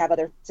 yes, they have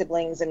other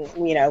siblings, and,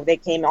 they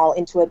came all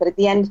into it, but at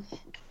the end,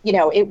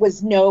 it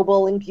was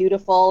noble and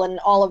beautiful and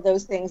all of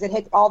those things. It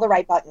hit all the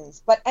right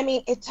buttons. But, I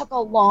mean, it took a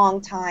long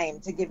time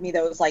to give me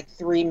those,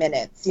 3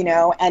 minutes,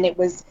 and it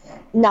was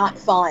not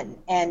fun.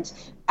 And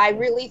I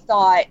really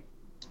thought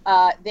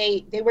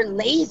they were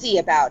lazy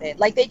about it.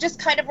 They just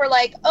kind of were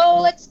like, oh,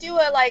 let's do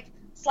a,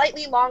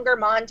 slightly longer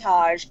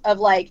montage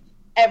of,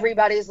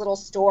 everybody's little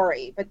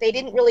story. But they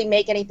didn't really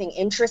make anything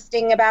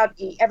interesting about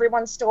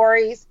everyone's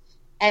stories.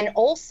 And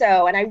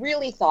also, and I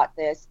really thought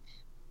this,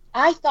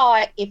 I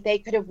thought if they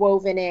could have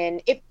woven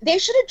in, if they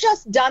should have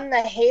just done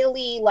the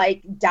Haley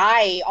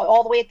die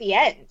all the way at the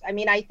end. I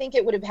mean, I think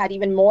it would have had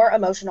even more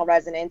emotional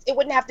resonance. It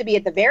wouldn't have to be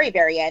at the very,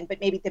 very end, but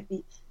maybe at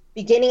the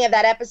beginning of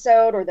that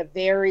episode or the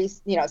very,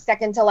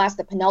 second to last,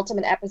 the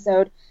penultimate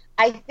episode.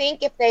 I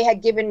think if they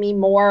had given me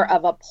more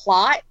of a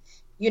plot,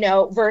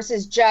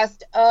 versus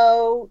just,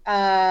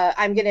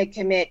 I'm going to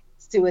commit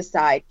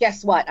suicide.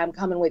 Guess what? I'm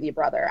coming with you,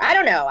 brother. I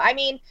don't know. I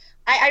mean,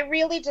 I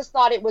really just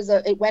thought it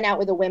went out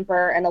with a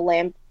whimper and a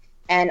limp.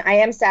 And I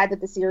am sad that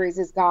the series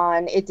is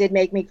gone. It did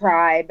make me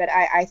cry, but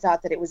I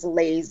thought that it was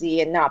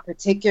lazy and not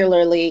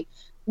particularly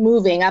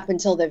moving up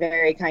until the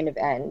very kind of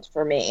end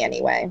for me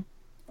anyway.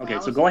 Okay,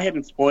 so go ahead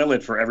and spoil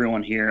it for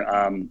everyone here.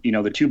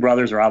 The two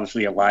brothers are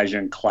obviously Elijah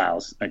and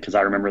Klaus, because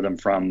I remember them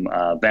from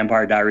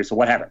Vampire Diaries. So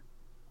what happened?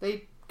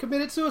 They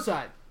committed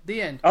suicide.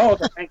 The end. Oh,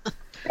 okay, thanks.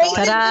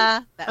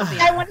 Ta-da! That was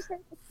the I end. want to say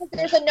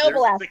there's a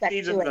noble There's aspect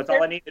seasons, to it. that's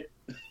all I needed.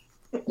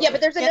 Yeah,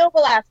 but there's a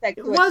noble aspect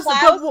to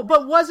it.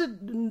 But was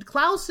it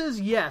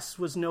Klaus's? Yes,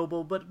 was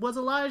noble, but was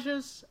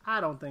Elijah's?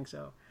 I don't think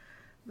so.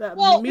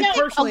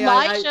 personally,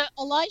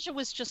 Elijah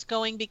was just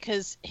going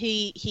because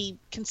he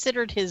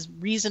considered his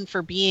reason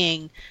for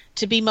being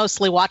to be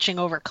mostly watching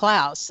over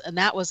Klaus, and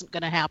that wasn't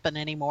going to happen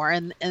anymore.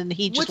 And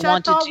he just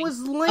wanted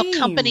to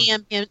accompany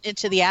him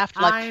into the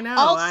afterlife. I know.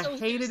 Also, I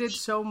hated it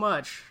so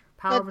much.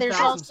 But there's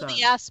also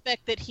the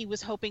aspect that he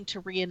was hoping to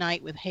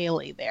reunite with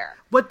Haley there.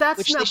 But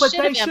that's not. But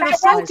they should have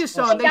focused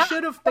on. They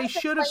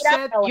should have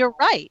said. You're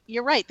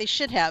right. They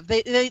should have.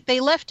 They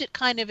left it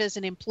kind of as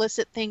an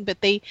implicit thing, but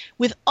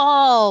with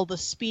all the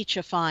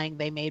speechifying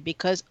they made,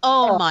 because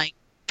my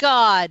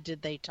God,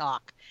 did they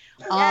talk?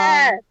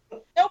 Yes.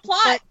 No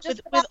plot.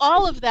 With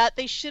all of that,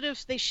 they should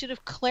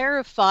have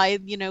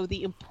clarified,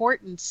 the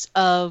importance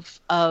of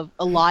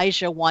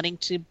Elijah wanting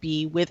to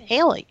be with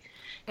Haley.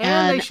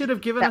 And they should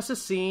have given us a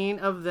scene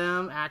of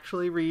them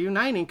actually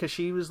reuniting, because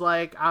she was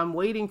like, I'm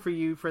waiting for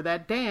you for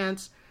that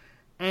dance.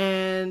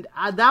 And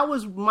that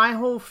was my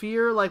whole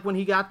fear. Like, when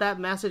he got that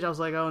message, I was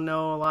like, oh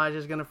no,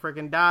 Elijah's going to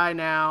freaking die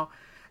now.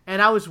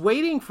 And I was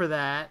waiting for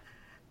that.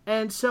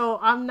 And so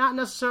I'm not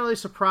necessarily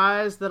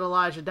surprised that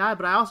Elijah died,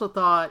 but I also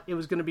thought it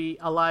was going to be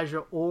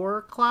Elijah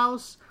or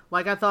Klaus.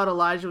 Like, I thought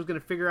Elijah was going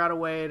to figure out a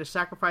way to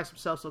sacrifice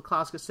himself so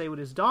Klaus could stay with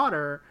his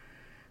daughter.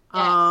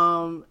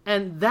 Yes.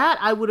 And that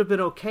I would have been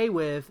okay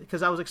with,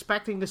 because I was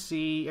expecting to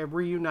see a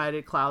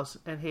reunited Klaus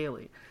and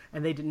Haley,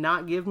 and they did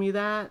not give me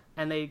that.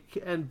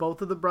 And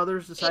both of the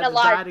brothers decided to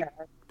die.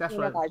 That's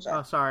what.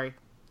 Oh, sorry,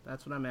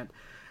 that's what I meant.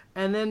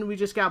 And then we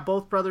just got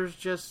both brothers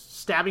just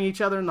stabbing each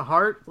other in the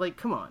heart. Like,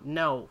 come on,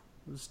 no,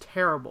 it was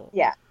terrible.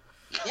 Yeah,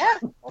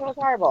 it was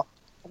horrible.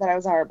 I thought it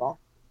was horrible.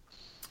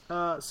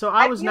 So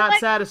I was not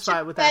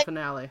satisfied with that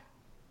finale.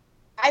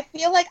 I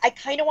feel like I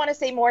kind of want to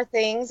say more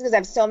things because I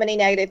have so many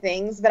negative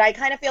things, but I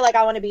kind of feel like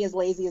I want to be as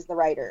lazy as the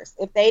writers.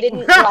 If they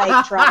didn't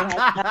try,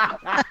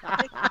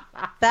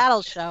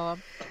 that'll show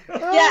them.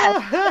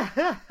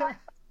 Yes.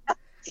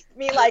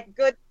 Me like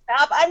good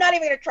stuff. I'm not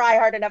even going to try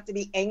hard enough to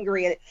be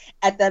angry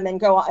at them and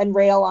go and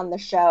rail on the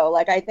show.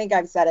 Like, I think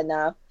I've said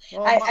enough.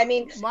 Well,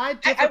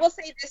 I will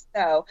say this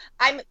though.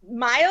 I'm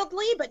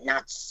mildly, but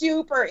not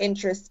super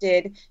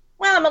interested.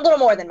 Well, I'm a little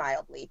more than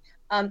mildly.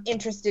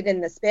 Interested in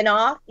the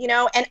spinoff,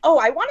 and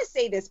I want to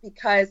say this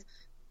because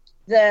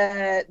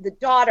the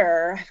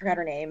daughter, I forgot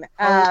her name,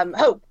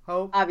 Hope,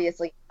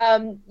 obviously,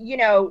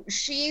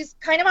 she's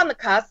kind of on the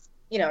cusp,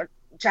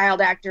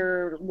 child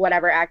actor,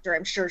 whatever actor.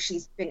 I'm sure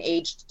she's been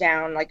aged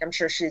down. Like, I'm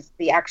sure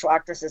the actual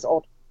actress is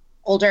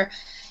older.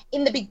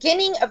 In the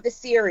beginning of the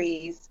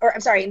series,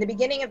 in the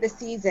beginning of the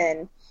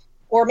season,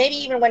 or maybe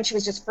even when she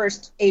was just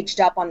first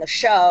aged up on the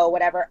show,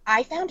 whatever,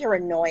 I found her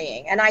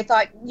annoying. And I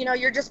thought,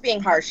 you're just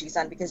being harshy,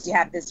 son, because you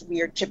have this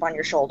weird chip on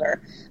your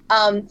shoulder.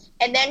 And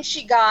then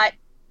she got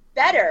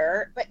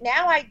better, but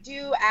now I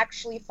do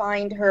actually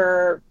find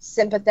her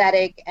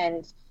sympathetic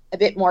and a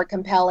bit more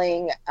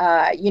compelling.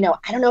 I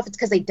don't know if it's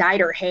because they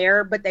dyed her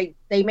hair, but they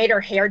made her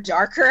hair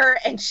darker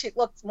and she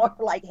looks more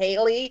like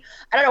Haley.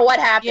 I don't know what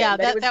happened. Yeah,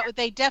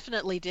 they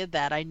definitely did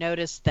that. I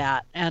noticed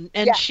that, and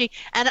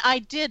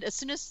I did, as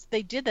soon as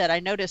they did that, I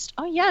noticed.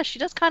 Oh yeah, she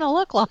does kind of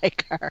look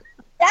like her.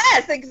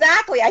 Yes,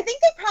 exactly. I think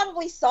they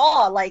probably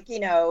saw,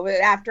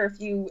 after a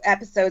few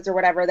episodes or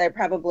whatever, they're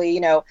probably,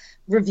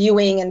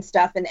 reviewing and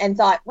stuff and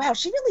thought, wow,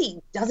 she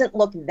really doesn't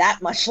look that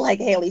much like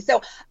Haley.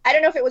 So I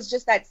don't know if it was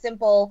just that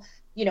simple,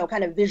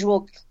 kind of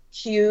visual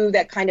cue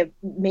that kind of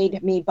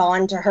made me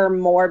bond to her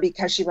more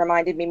because she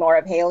reminded me more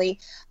of Haley.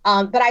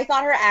 But I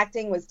thought her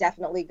acting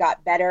definitely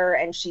got better,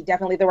 and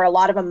there were a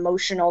lot of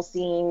emotional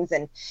scenes.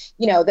 And,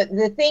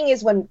 the thing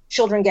is, when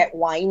children get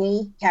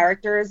whiny,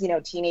 characters,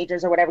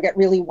 teenagers or whatever, get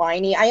really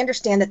whiny. I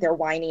understand that they're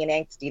whiny and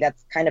angsty.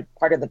 That's kind of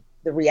part of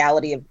the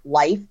reality of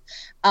life.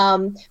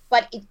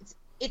 But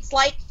it's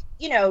like,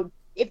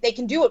 if they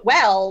can do it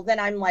well, then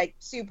I'm like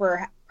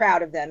super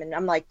proud of them, and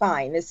I'm like,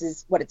 fine, this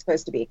is what it's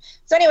supposed to be.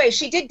 So anyway,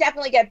 she did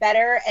definitely get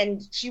better,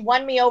 and she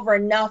won me over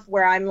enough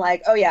where I'm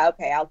like, oh yeah,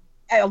 okay,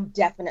 I'll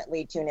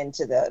definitely tune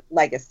into the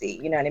legacy.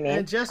 You know what I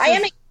mean? I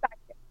am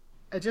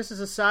excited. Just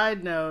as a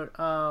side note,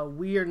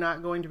 we are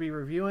not going to be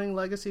reviewing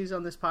Legacies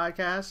on this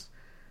podcast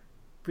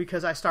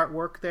because I start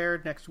work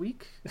there next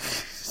week.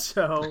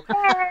 So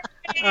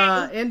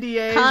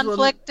NDAs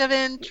conflict of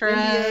interest.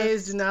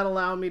 NDAs do not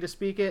allow me to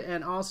speak it,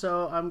 and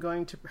also I'm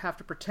going to have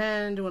to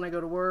pretend when I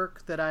go to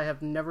work that I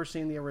have never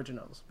seen the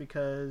originals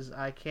because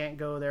I can't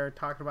go there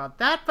talking about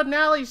that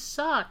finale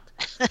sucked.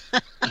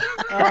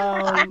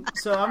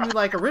 So I'm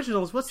like,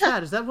 originals? What's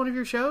that? Is that one of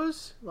your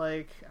shows?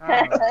 Like, I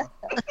don't know.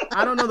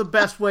 I don't know the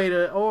best way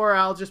to, or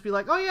I'll just be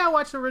like, oh yeah, I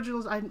watched the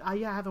originals. I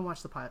haven't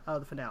watched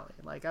the finale.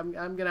 Like, I'm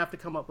gonna have to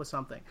come up with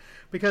something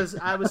because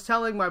I was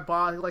telling my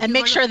boss, like, and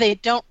make sure they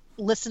don't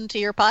listen to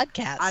your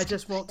podcast. I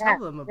just won't tell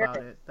them about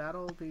it.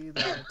 That'll be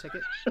the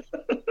ticket.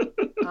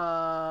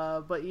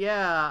 But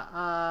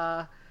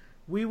yeah,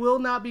 we will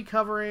not be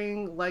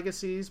covering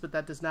Legacies, but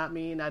that does not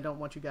mean I don't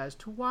want you guys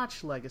to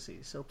watch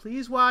Legacies. So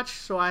please watch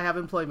so I have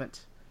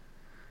employment.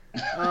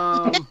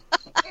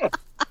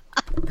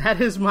 That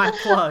is my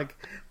plug.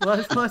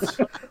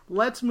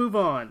 Let's move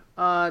on.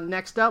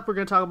 Next up, we're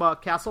going to talk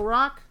about Castle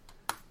Rock.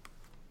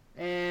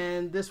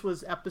 And this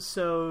was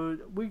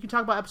we can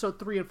talk about episode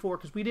 3 and 4,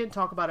 because we didn't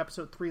talk about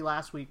episode 3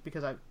 last week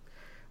because I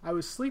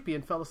was sleepy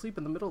and fell asleep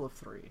in the middle of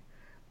 3.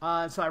 So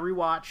I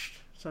rewatched.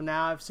 So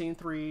now I've seen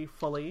 3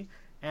 fully,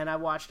 and I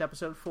watched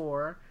episode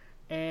 4.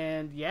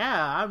 And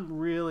yeah, I'm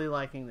really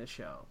liking this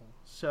show.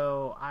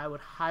 So I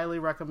would highly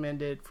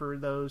recommend it for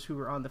those who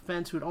are on the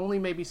fence, who'd only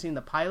maybe seen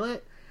the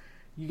pilot.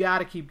 You got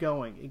to keep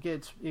going.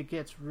 It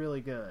gets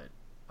really good,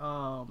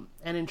 and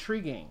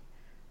intriguing.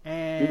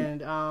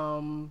 And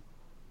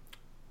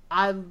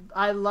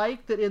I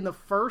like that in the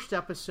first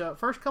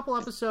couple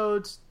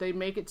episodes, they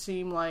make it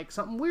seem like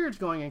something weird's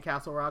going in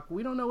Castle Rock.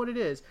 We don't know what it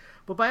is.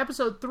 But by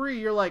episode 3,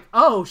 you're like,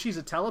 oh, she's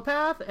a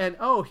telepath, and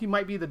oh, he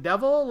might be the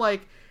devil.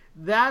 Like,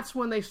 that's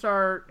when they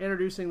start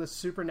introducing the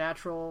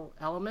supernatural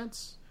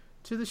elements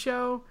to the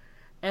show.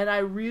 And I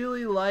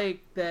really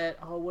like that,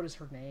 what is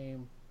her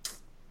name?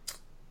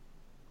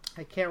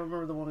 I can't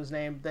remember the woman's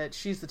name, that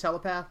she's the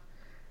telepath,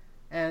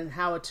 and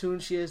how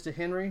attuned she is to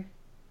Henry.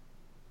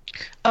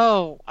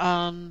 Oh,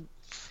 I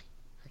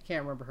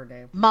can't remember her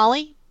name.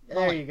 Molly?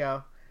 There you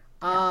go.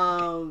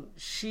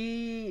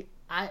 She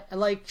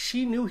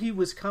knew he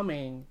was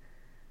coming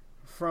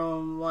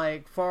from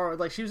like far,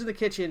 like she was in the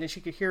kitchen and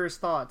she could hear his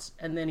thoughts,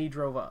 and then he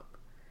drove up.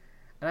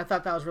 And I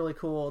thought that was really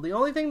cool. The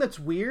only thing that's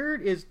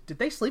weird is, did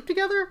they sleep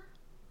together?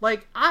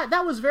 Like,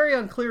 that was very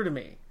unclear to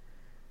me.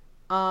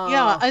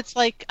 Yeah, it's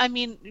like, I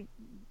mean,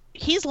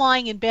 he's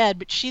lying in bed,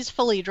 but she's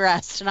fully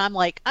dressed, and I'm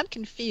like, I'm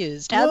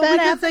confused. How'd that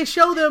happen? They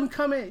show them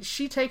coming.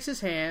 She takes his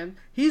hand.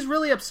 He's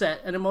really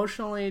upset and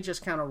emotionally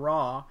just kind of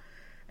raw,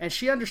 and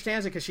she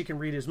understands it because she can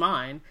read his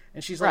mind.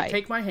 And she's like,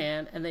 "Take my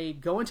hand," and they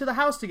go into the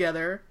house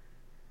together.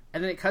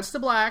 And then it cuts to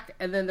black,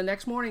 and then the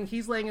next morning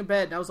he's laying in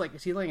bed, and I was like,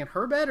 is he laying in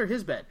her bed or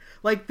his bed?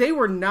 Like, they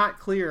were not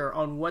clear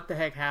on what the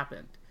heck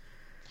happened.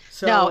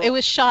 So, no, it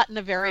was shot in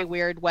a very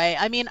weird way.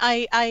 I mean,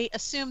 I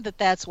assumed that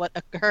that's what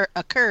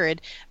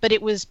occurred, but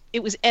it was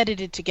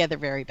edited together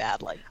very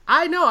badly.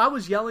 I know. I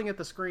was yelling at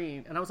the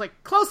screen, and I was like,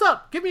 close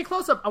up! Give me a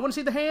close up! I want to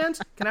see the hands!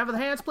 Can I have the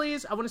hands,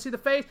 please? I want to see the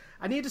face!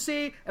 I need to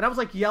see! And I was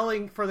like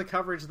yelling for the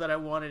coverage that I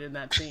wanted in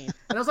that scene.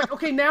 And I was like,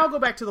 okay, now go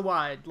back to the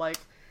wide. Like,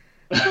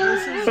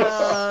 this is,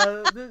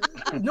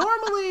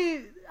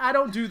 normally I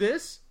don't do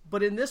this,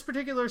 but in this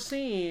particular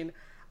scene,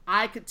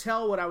 I could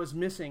tell what I was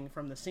missing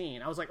from the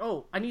scene. I was like,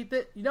 oh, I need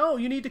that. No,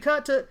 you need to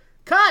cut!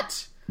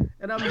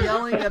 And I'm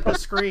yelling at the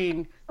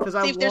screen because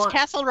if there's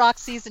Castle Rock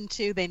season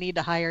 2, they need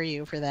to hire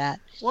you for that.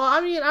 Well, I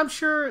mean, I'm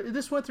sure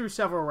this went through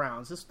several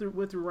rounds. This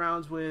went through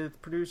rounds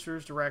with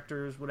producers,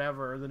 directors,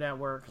 whatever, the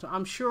network. So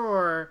I'm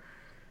sure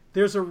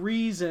there's a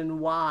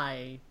reason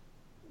why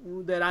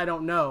that I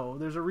don't know.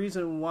 There's a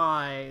reason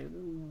why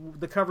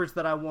the coverage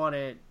that I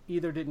wanted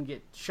either didn't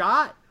get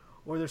shot,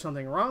 or there's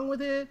something wrong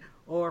with it,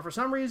 or for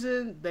some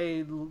reason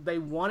they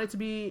want it to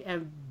be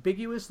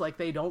ambiguous, like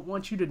they don't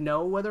want you to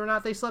know whether or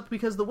not they slept,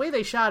 because the way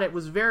they shot it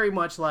was very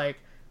much like,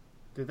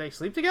 did they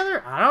sleep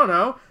together? I don't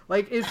know.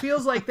 Like, it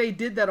feels like they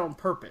did that on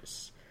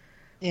purpose,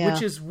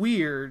 which is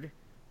weird,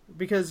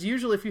 because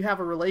usually if you have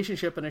a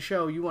relationship in a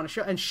show, you want to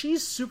show, and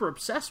she's super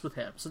obsessed with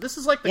him. So this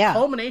is like the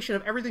culmination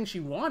of everything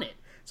she wanted.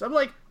 So I'm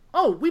like,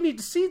 oh, we need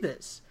to see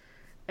this.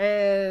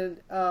 And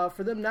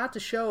for them not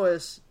to show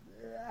us,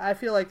 I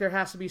feel like there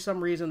has to be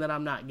some reason that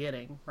I'm not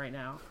getting right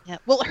now. Yeah.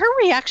 Well, her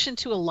reaction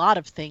to a lot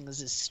of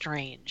things is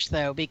strange,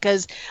 though,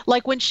 because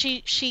like when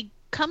she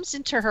comes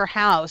into her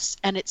house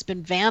and it's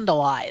been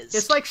vandalized.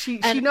 It's like she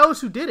knows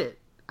who did it.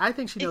 I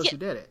think she knows who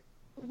did it.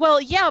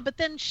 Well, yeah, but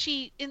then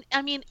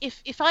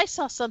if I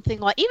saw something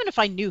like, even if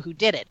I knew who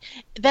did it,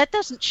 that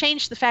doesn't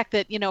change the fact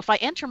that, if I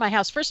enter my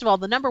house, first of all,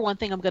 the number one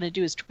thing I'm going to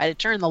do is try to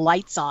turn the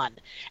lights on.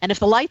 And if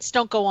the lights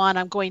don't go on,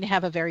 I'm going to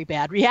have a very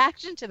bad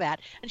reaction to that.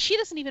 And she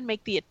doesn't even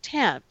make the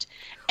attempt.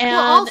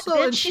 And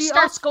then she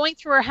starts going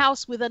through her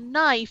house with a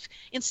knife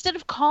instead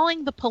of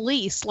calling the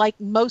police like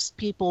most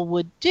people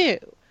would do.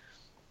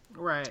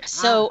 Right.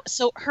 So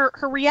her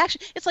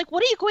reaction, it's like,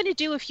 what are you going to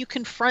do if you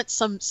confront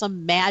some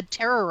mad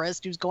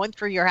terrorist who's going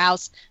through your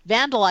house,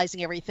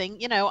 vandalizing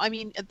everything? I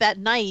mean, that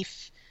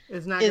knife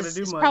is not going to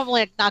do much.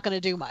 Probably not going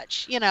to do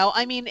much.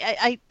 I mean,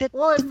 at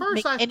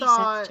first I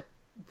thought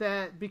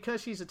that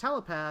because she's a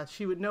telepath,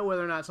 she would know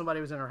whether or not somebody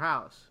was in her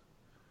house.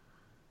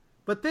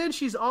 But then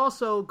she's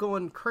also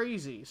going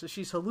crazy, so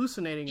she's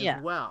hallucinating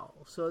as well.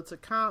 So it's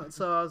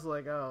so I was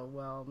like, oh,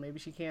 well, maybe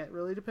she can't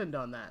really depend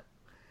on that.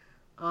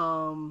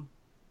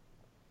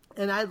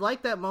 And I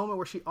like that moment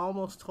where she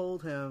almost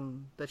told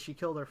him that she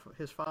killed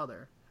his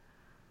father.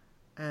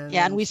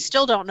 And we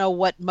still don't know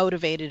what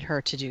motivated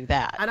her to do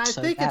that. And I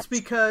think it's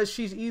because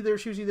she was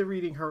either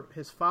reading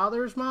his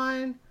father's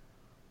mind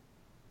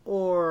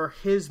or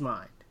his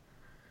mind.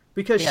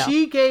 Because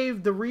she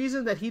gave the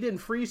reason that he didn't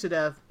freeze to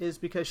death is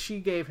because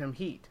she gave him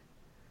heat.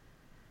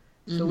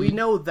 So we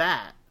know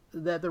that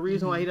the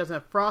reason why he doesn't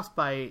have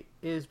frostbite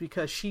is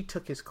because she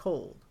took his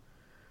cold.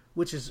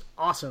 Which is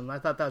awesome. I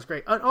thought that was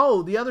great.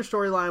 Oh, the other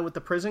storyline with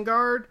the prison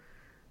guard,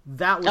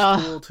 That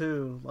was cool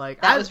too.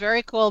 Like that was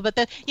very cool. But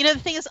the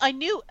thing is, I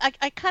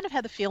kind of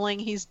had the feeling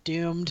he's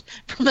doomed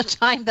from the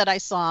time that I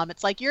saw him.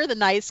 It's like, you're the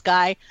nice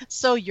guy,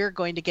 so you're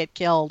going to get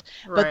killed.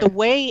 Right. But the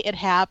way it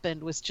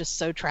happened was just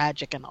so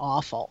tragic and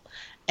awful.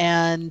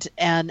 And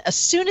as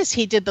soon as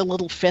he did the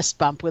little fist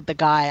bump with the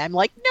guy, I'm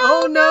like,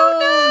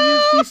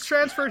 no. He's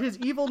transferred his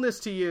evilness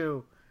to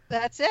you.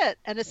 That's it.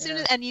 And as soon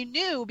as, and you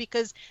knew,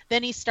 because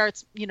then he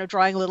starts,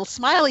 drawing little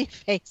smiley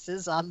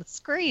faces on the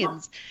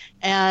screens.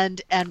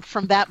 And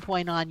from that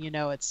point on,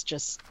 it's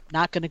just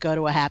not going to go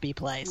to a happy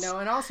place. No,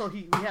 and also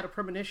we had a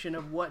premonition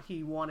of what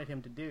he wanted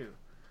him to do,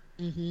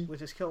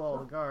 which is kill all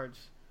the guards.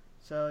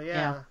 So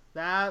yeah,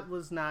 that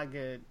was not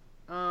good.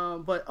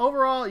 But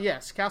overall,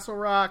 yes, Castle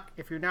Rock,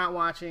 if you're not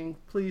watching,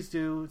 please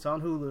do. It's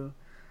on Hulu.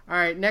 All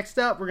right, next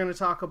up, we're going to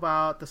talk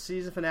about the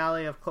season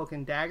finale of Cloak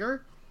and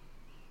Dagger.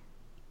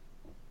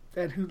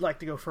 And who'd like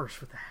to go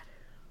first with that?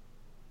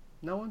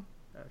 No one?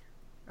 Okay.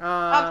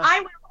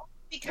 I will,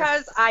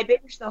 because I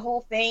binged the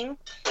whole thing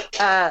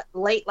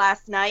late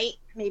last night.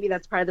 Maybe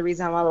that's part of the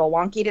reason I'm a little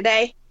wonky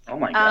today. Oh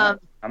my god.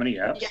 How many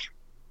episodes? Yeah.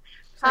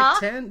 Like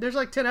 10. There's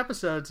like 10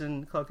 episodes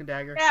in Cloak and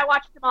Dagger. Yeah, I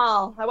watched them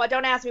all.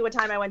 Don't ask me what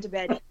time I went to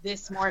bed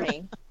this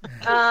morning.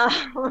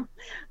 I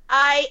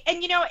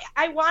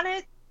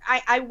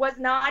was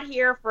not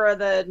here for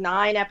the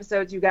 9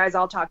 episodes you guys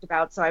all talked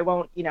about, so I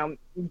won't,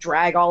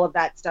 drag all of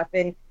that stuff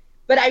in.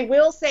 But I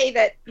will say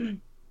that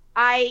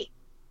I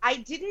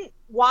didn't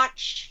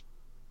watch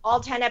all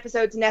 10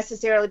 episodes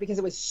necessarily because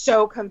it was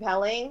so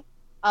compelling.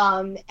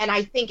 And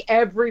I think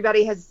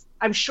everybody has,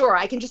 I'm sure,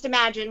 I can just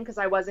imagine, because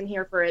I wasn't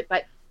here for it,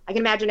 but I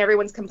can imagine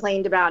everyone's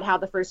complained about how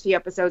the first few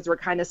episodes were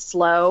kind of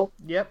slow.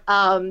 Yep. But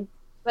I'll go.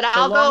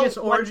 The longest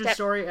origin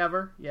story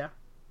ever. Yeah.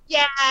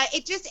 Yeah,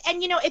 it just,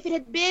 and if it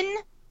had been,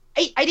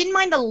 I didn't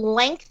mind the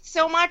length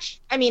so much.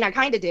 I mean, I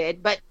kind of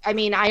did, but I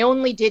mean, I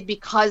only did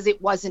because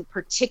it wasn't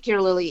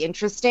particularly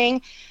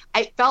interesting.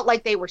 I felt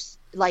like they were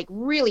like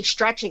really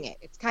stretching it.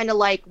 It's kind of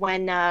like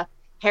when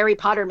Harry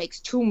Potter makes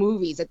 2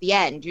 movies at the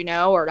end,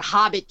 or The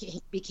Hobbit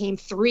became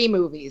 3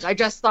 movies. I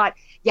just thought,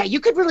 yeah, you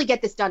could really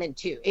get this done in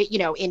 2,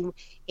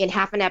 in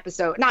half an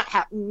episode, not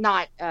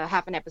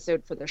half an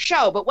episode for the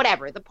show, but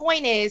whatever. The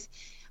point is,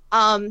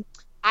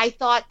 I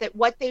thought that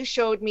what they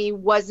showed me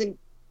wasn't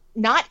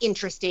not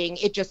interesting.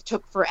 It just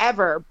took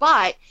forever.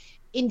 But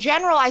in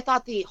general, I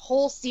thought the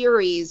whole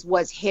series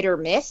was hit or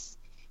miss.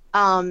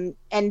 And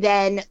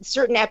then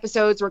certain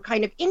episodes were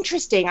kind of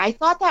interesting. I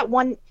thought that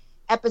one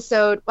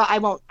episode, well, I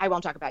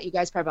won't talk about it. You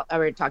guys probably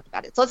already talked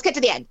about it. So let's get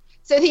to the end.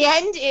 So the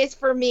end is,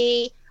 for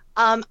me,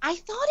 I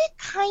thought it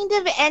kind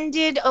of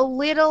ended a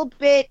little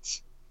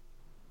bit,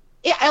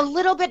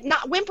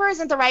 not, whimper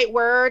isn't the right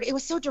word. It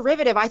was so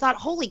derivative. I thought,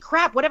 holy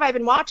crap, what have I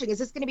been watching? Is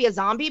this going to be a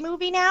zombie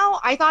movie now?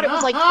 I thought it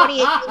was like 28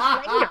 years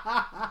later.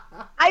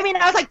 I mean,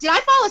 I was like, did I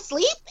fall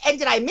asleep? And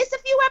did I miss a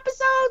few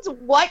episodes?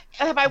 What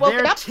have I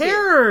woken up to?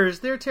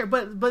 They're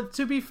terrors. But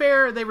to be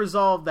fair, they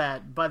resolved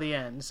that by the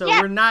end. So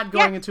we're not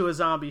going into a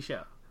zombie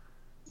show.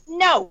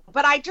 No,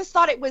 but I just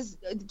thought it was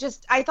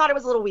I thought it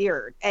was a little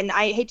weird. And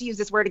I hate to use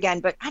this word again,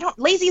 but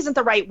lazy isn't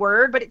the right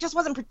word, but it just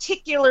wasn't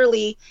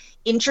particularly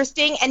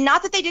interesting. And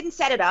not that they didn't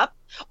set it up.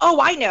 Oh,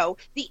 I know.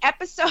 The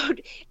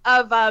episode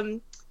of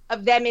them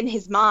in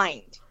his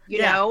mind,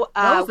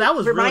 that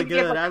was really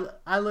good.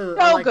 I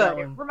like good. That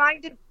one.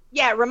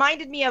 It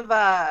reminded me of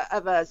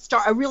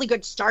a really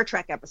good Star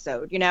Trek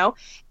episode,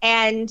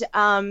 and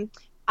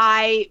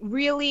I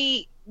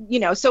really,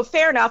 so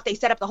fair enough, they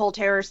set up the whole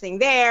terrorist thing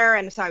there,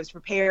 and so I was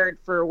prepared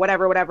for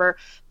whatever.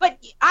 But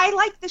I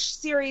like this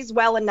series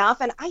well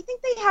enough, and I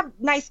think they have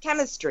nice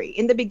chemistry.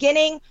 In the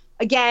beginning,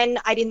 again,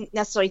 I didn't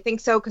necessarily think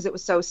so because it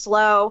was so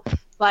slow,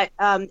 but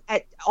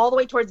all the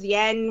way towards the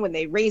end, when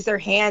they raise their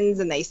hands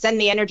and they send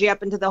the energy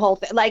up into the whole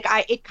thing,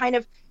 it kind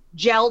of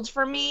gelled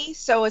for me.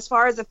 So as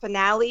far as the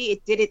finale,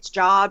 it did its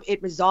job.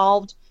 It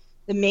resolved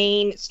the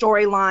main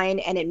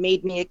storyline, and it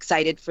made me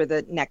excited for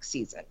the next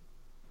season.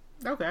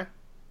 Okay.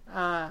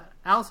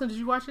 Allison, did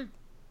you watch it?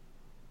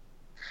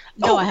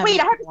 No, I wait,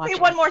 I have to say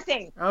one more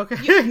thing. Okay.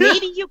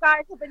 Maybe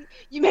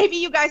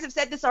you guys have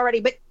said this already,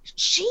 but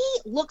she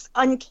looks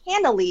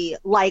uncannily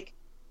like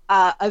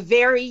a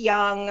very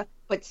young,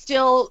 but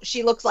still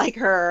she looks like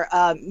her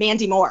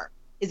Mandy Moore.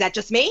 Is that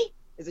just me?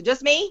 Is it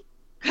just me?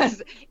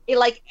 Because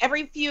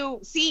every few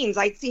scenes,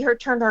 I'd see her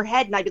turn her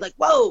head, and I'd be like,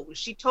 "Whoa!"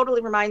 She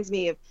totally reminds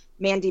me of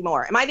Mandy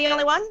Moore. Am I the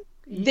only one?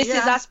 This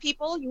Is Us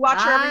people. You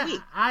watch her every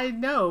week. I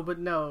know, but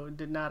no, it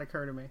did not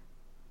occur to me.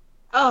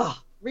 Oh,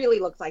 really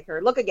looks like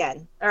her. Look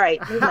again. All right.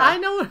 I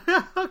know.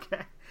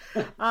 Okay.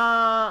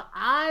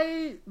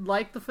 I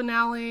like the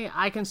finale.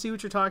 I can see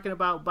what you're talking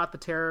about the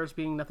terrorists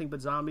being nothing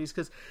but zombies,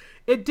 because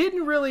it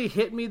didn't really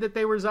hit me that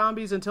they were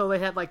zombies until they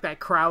had that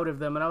crowd of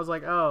them, and I was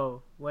like,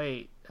 oh,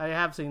 wait, I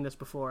have seen this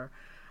before.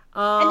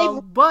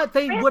 But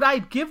what I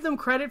give them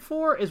credit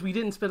for is we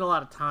didn't spend a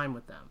lot of time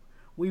with them.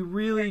 We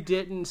really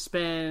didn't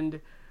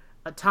spend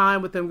a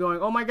time with them going,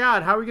 oh my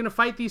god, how are we going to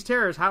fight these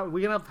terrorists? How are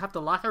we going to have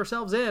to lock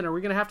ourselves in? How are we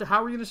going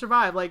to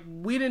survive?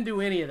 We didn't do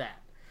any of that.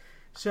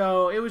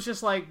 So it was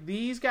just like,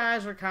 these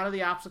guys are kind of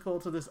the obstacle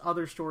to this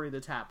other story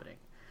that's happening.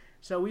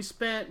 So we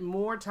spent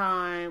more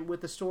time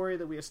with the story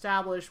that we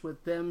established,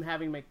 with them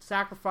having to make the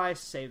sacrifice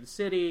to save the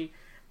city,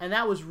 and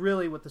that was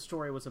really what the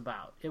story was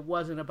about. It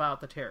wasn't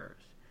about the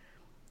terrors.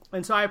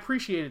 And so I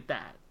appreciated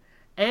that.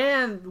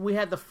 And we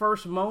had the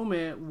first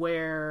moment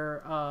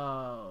where,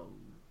 her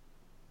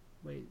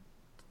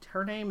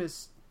name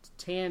is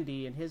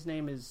Tandy, and his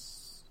name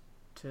is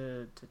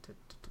gives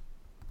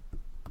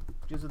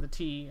with a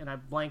T, and I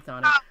blanked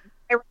on it.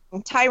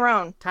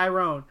 Tyrone.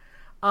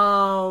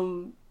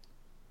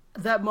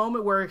 That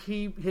moment where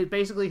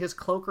basically his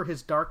cloak or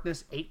his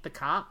darkness ate the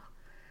cop.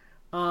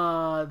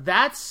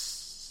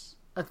 That's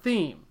a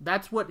theme.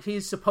 That's what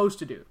he's supposed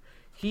to do.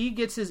 He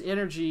gets his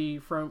energy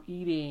from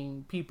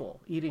eating people,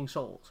 eating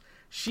souls.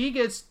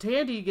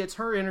 Tandy gets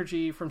her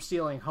energy from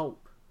stealing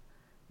hope.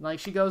 Like,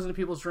 she goes into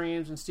people's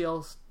dreams and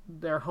steals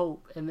their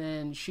hope, and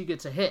then she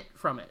gets a hit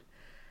from it.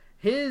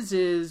 His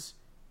is,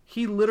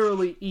 he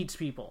literally eats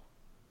people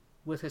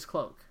with his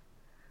cloak.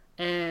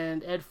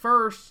 And at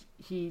first,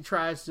 he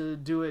tries to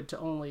do it to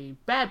only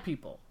bad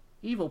people,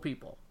 evil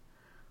people,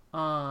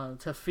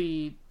 to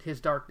feed his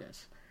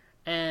darkness.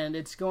 And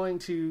that's going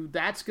to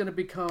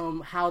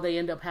become how they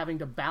end up having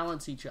to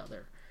balance each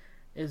other.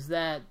 Is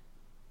that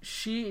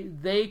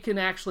they can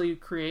actually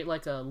create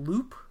like a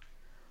loop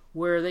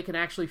where they can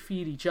actually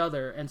feed each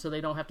other, and so they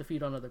don't have to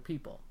feed on other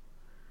people.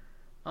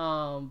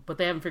 But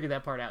they haven't figured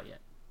that part out yet.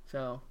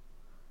 So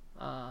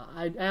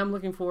I am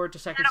looking forward to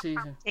second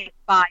season. Take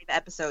 5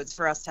 episodes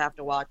for us to have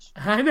to watch.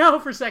 I know,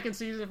 for second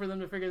season, for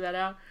them to figure that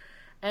out.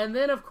 And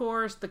then, of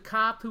course, the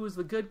cop who was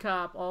the good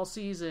cop all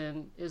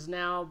season is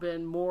now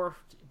been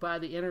morphed by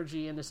the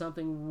energy into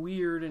something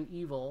weird and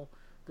evil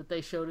that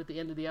they showed at the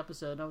end of the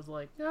episode. And I was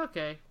like,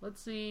 okay,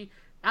 let's see.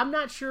 I'm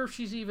not sure if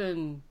she's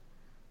even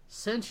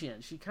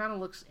sentient. She kind of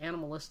looks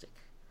animalistic.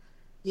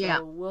 Yeah.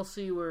 So we'll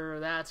see where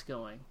that's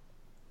going.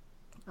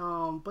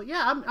 But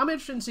yeah, I'm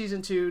interested in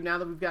season 2 now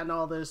that we've gotten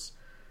all this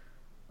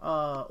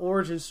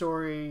origin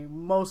story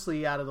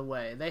mostly out of the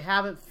way. They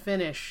haven't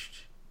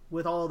finished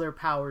with all their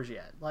powers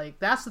yet. Like,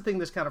 that's the thing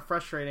that's kind of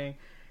frustrating,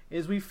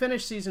 is we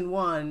finished season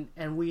 1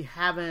 and we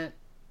haven't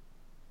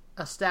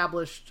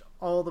established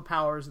all the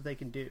powers that they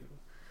can do,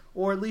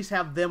 or at least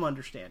have them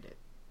understand it.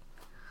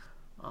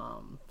 I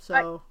want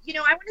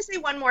to say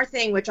one more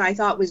thing, which I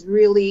thought was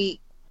really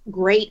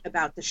great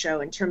about the show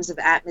in terms of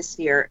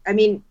atmosphere. I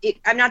mean,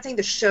 I'm not saying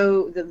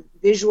the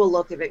visual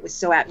look of it was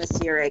so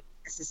atmospheric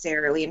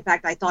necessarily. In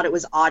fact, I thought it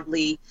was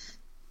oddly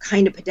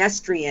kind of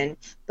pedestrian,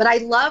 but I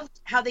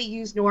loved how they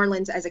used New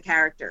Orleans as a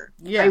character.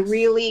 Yes. I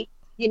really,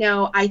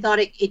 I thought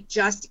it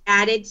just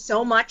added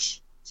so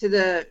much to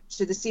the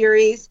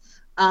series.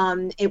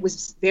 It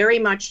was very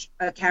much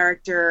a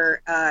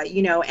character,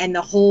 and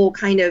the whole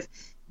kind of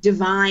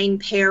divine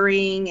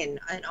pairing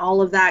and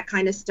all of that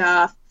kind of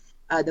stuff,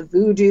 the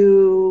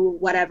voodoo,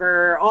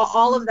 whatever,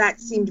 all of that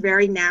seemed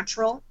very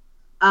natural,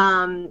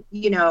 and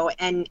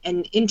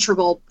an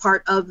integral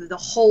part of the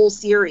whole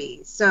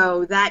series.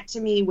 So that to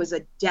me was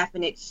a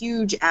definite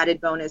huge added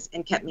bonus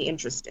and kept me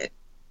interested.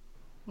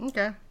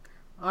 Okay.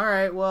 All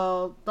right.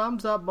 Well,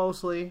 thumbs up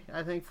mostly,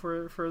 I think,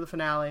 for the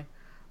finale.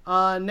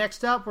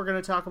 Next up, we're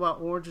going to talk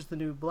about Orange is the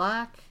New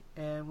Black.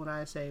 And when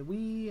I say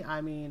we,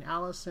 I mean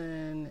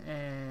Allison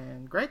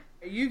and Greg.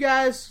 You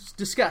guys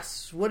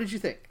discuss. What did you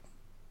think?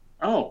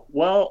 Oh,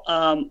 well,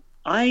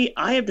 I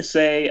have to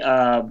say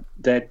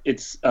that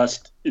it's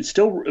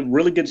still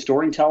really good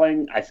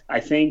storytelling. I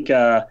think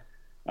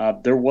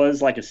there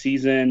was like a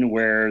season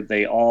where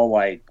they all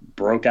like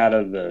broke out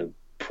of the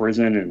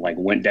prison and like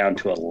went down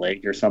to a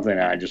lake or something,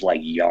 and I just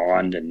like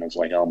yawned and was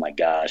like, oh my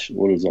gosh,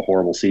 what was a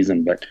horrible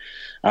season. But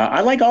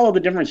I like all of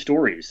the different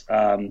stories.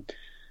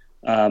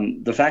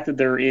 The fact that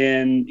they're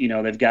in,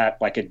 they've got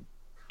like a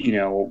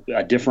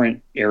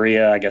different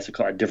area, I guess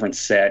a different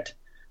set,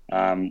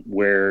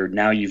 where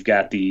now you've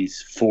got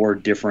these 4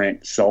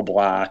 different cell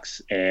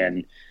blocks,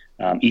 and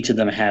each of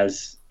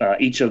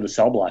the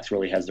cell blocks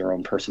really has their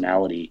own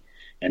personality.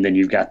 And then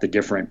you've got the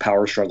different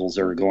power struggles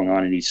that are going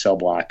on in each cell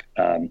block.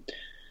 And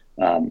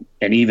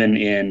even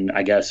in,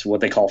 I guess, what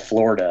they call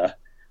Florida,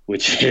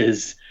 which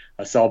is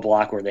a cell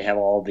block where they have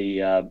all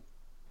the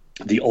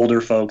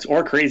older folks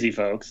or crazy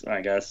folks,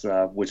 I guess,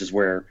 which is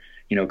where,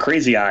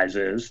 Crazy Eyes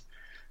is.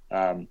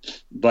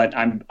 But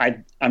I'm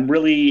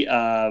really,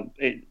 I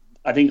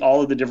think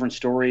all of the different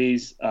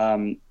stories,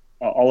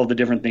 all of the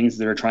different things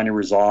that are trying to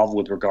resolve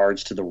with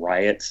regards to the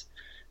riots,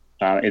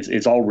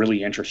 it's all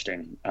really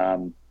interesting.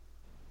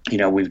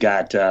 We've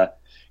got,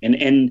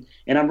 and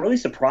I'm really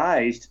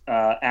surprised,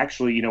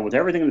 actually, with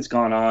everything that's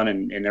gone on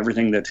and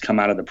everything that's come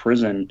out of the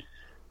prison,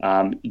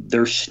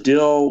 they're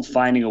still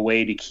finding a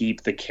way to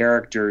keep the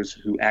characters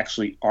who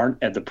actually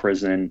aren't at the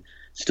prison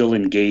still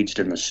engaged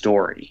in the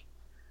story.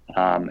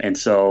 And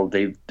so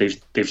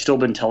they've still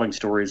been telling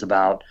stories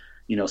about,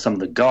 some of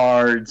the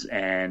guards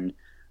and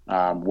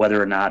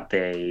whether or not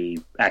they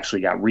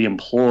actually got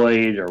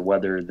reemployed or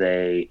whether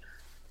they,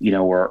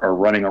 are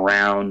running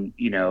around,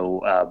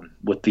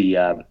 with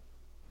the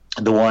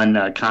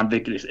one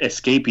convict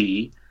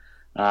escapee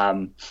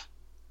One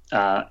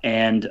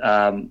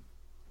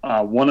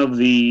of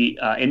the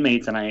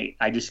inmates, and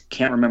I just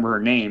can't remember her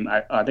name.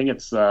 I think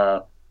it's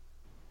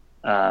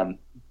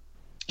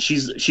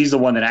she's the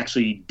one that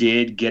actually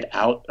did get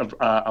out of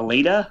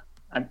Aleda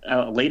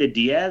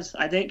Diaz,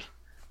 I think.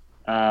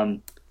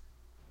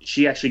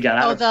 She actually got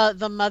out. Oh,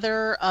 the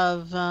mother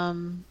of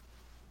I'm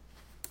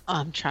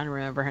trying to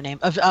remember her name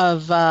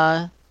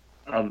now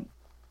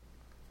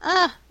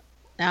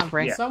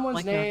brain. Yeah.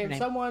 Someone's name,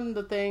 someone,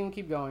 the thing.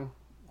 Keep going.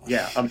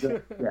 Yeah, of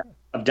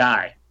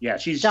Di. Yeah,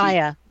 she's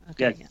Daya.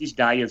 Okay, yeah, she's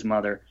Daya's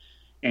mother,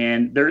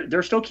 and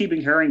they're still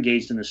keeping her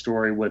engaged in the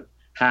story with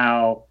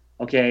how,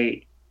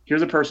 okay,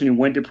 here's a person who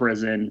went to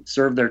prison,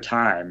 served their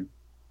time,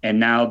 and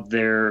now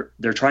they're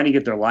trying to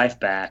get their life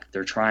back.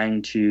 They're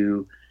trying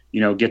to,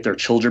 get their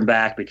children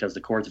back because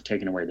the courts have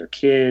taken away their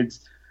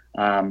kids,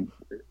 and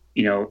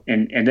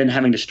then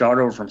having to start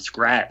over from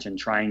scratch and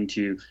trying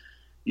to,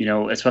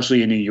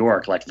 especially in New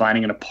York, like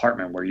finding an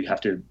apartment where you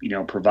have to,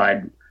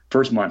 provide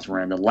first month's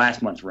rent, the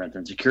last month's rent,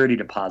 and security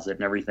deposit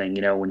and everything,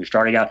 when you're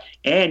starting out,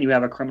 and you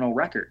have a criminal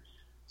record.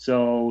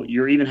 So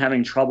you're even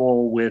having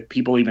trouble with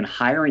people even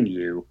hiring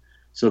you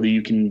so that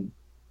you can,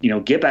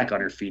 get back on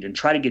your feet and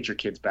try to get your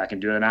kids back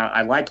and do it. And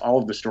I like all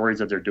of the stories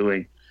that they're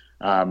doing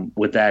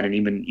with that, and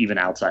even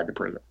outside the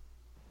prison.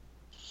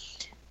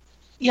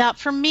 Yeah,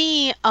 for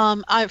me,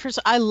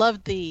 I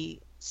loved the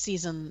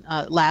season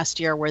last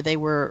year where they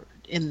were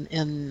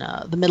in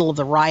the middle of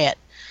the riot.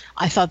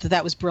 I thought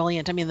that was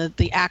brilliant. I mean,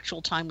 the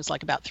actual time was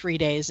like about 3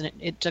 days, and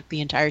it took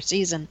the entire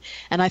season.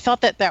 And I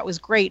thought that was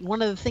great. And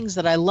one of the things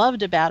that I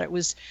loved about it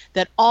was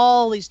that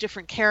all these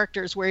different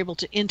characters were able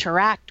to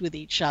interact with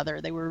each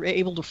other. They were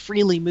able to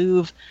freely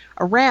move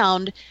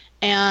around.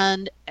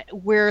 And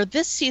where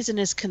this season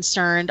is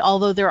concerned,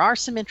 although there are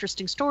some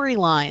interesting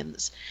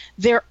storylines,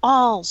 they're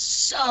all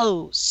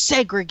so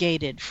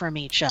segregated from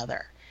each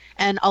other.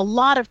 And a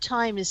lot of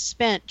time is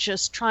spent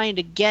just trying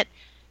to get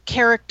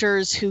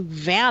characters who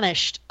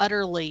vanished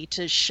utterly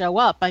to show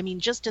up. I mean,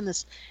 just in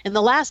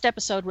the last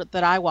episode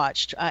that I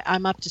watched,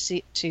 I'm up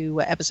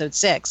to episode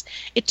 6.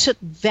 It took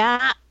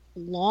that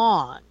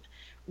long,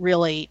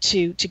 really,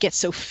 to get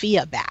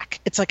Sophia back.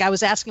 It's like I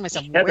was asking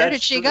myself, where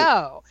did she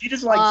go? She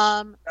just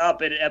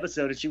up in an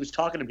episode and she was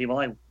talking to people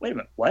like, wait a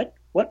minute, what?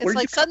 It's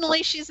like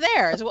suddenly she's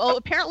there. Well,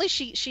 apparently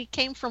she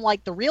came from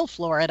like the real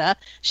Florida.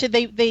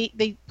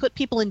 They put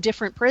people in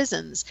different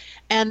prisons,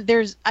 and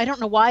I don't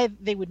know why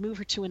they would move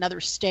her to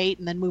another state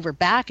and then move her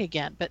back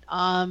again. But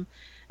right.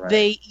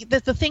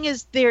 The thing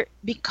is,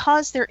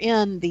 because they're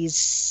in these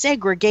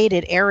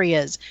segregated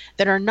areas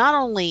that are not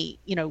only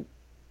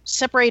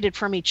separated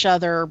from each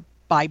other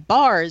by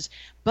bars,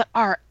 but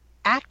are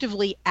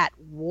actively at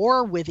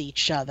war with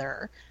each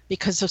other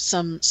because of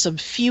some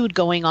feud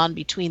going on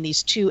between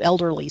these two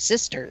elderly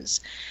sisters.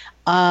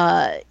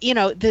 There's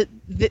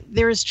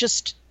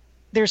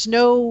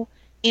no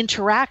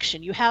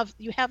interaction. You have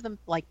them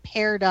like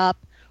paired up,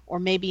 or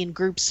maybe in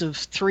groups of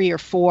 3 or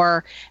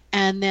 4,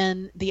 and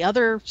then the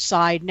other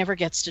side never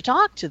gets to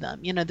talk to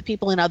them. The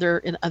people in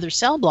other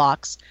cell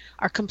blocks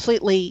are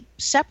completely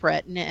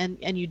separate,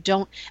 and you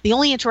don't. The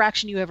only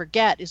interaction you ever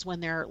get is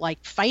when they're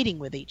like fighting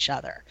with each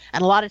other,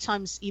 and a lot of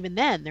times even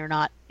then they're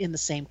not in the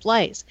same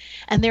place.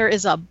 And there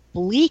is a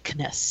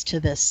bleakness to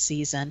this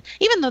season,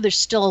 even though there's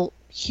still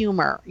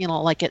humor,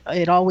 like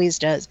it always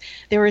does.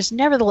 There is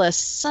nevertheless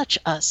such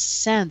a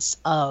sense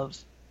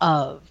of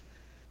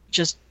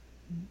just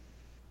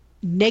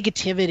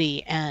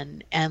negativity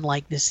and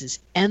like this is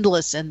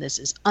endless, and this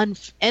is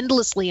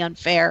endlessly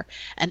unfair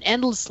and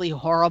endlessly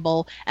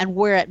horrible. And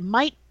where it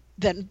might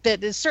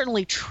that is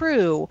certainly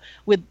true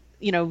with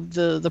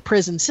the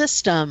prison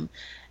system,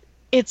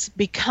 it's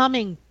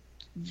becoming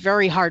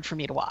very hard for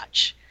me to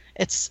watch.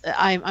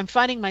 I'm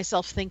finding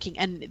myself thinking,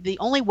 and the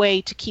only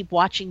way to keep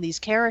watching these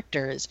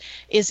characters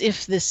is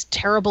if this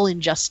terrible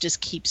injustice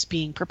keeps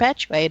being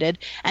perpetuated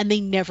and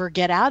they never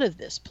get out of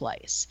this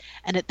place.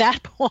 And at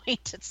that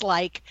point, it's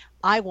like,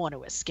 I want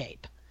to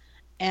escape.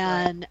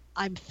 And right.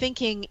 I'm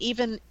thinking,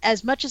 even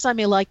as much as I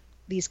may like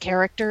these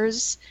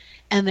characters,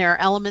 and there are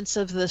elements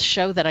of the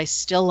show that I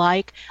still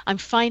like, I'm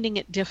finding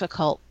it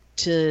difficult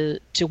to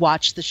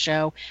watch the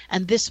show.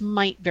 And this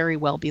might very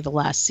well be the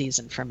last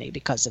season for me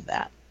because of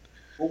that.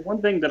 Well,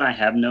 one thing that I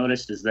have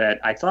noticed is that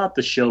I thought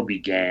the show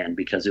began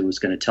because it was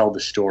going to tell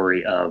the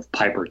story of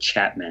Piper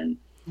Chapman.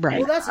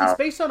 Right. Well, it's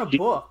based on a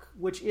book,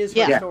 which is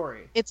her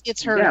story.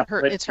 It's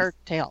her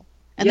tale.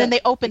 And then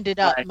they opened it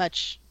up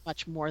much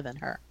more than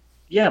her.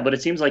 Yeah, but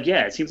it seems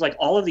like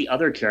all of the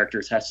other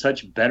characters have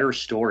such better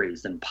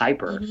stories than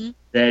Piper,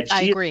 that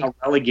she is now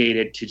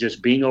relegated to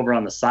just being over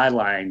on the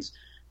sidelines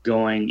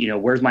going,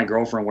 where's my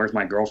girlfriend? Where's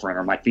my girlfriend?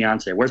 Or my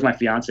fiance? Where's my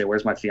fiance?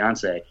 Where's my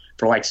fiance?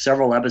 For like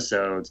several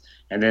episodes,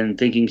 and then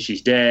thinking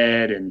she's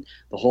dead and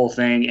the whole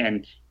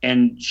thing.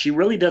 And she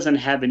really doesn't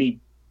have any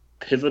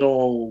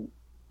pivotal,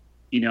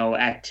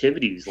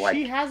 activities. Like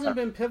she hasn't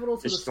been pivotal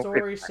to the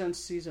story since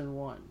season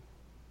 1.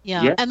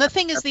 Yeah. And the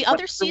thing is, the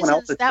other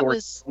seasons, that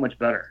was so much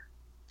better.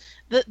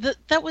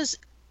 That was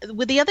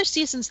with the other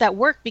seasons that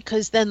worked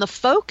because then the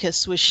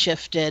focus was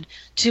shifted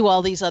to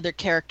all these other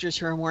characters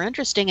who are more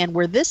interesting. And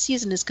where this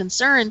season is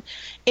concerned,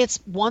 it's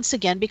once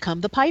again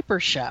become the Piper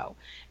show.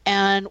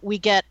 And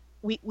we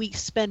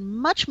spend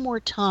much more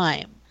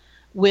time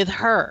with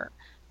her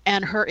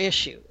and her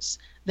issues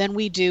than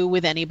we do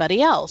with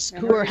anybody else, and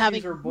who are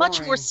having are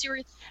much more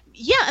serious.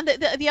 Yeah, and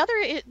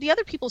the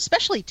other people,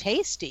 especially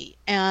Tasty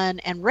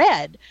and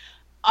Red,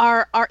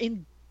 are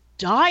in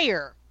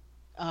dire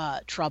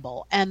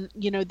trouble, and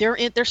their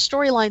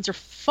storylines are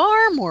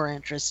far more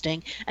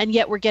interesting, and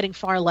yet we're getting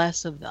far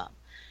less of them,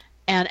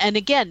 and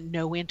again,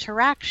 no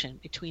interaction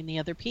between the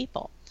other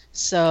people.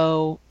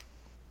 So,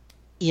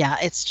 yeah,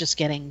 it's just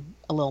getting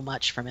a little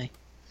much for me.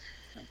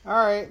 All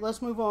right,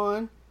 let's move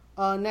on.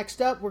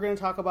 Next up, we're going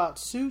to talk about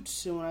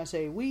Suits, and when I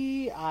say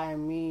we, I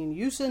mean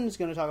Yusin is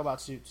going to talk about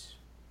Suits.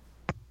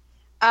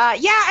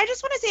 I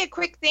just want to say a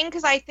quick thing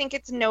because I think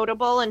it's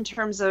notable in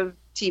terms of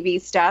TV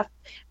stuff.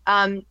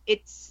 I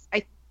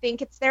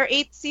think it's their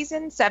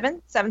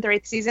seventh or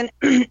eighth season,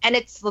 and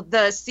it's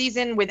the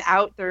season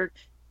without their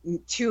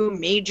two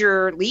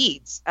major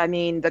leads. I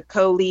mean, the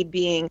co-lead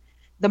being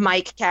the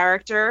Mike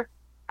character,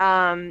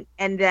 and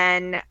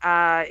then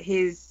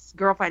his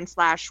girlfriend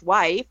 /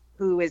 wife,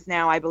 who is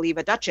now, I believe,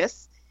 a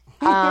duchess.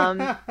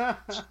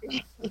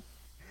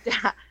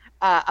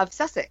 Of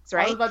Sussex,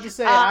 right? I was about to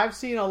say, I've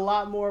seen a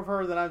lot more of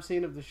her than I've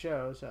seen of the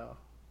show, so.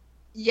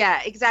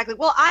 Yeah, exactly.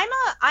 Well,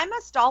 I'm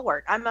a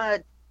stalwart. I'm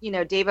a,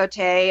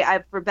 devotee,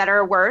 for better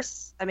or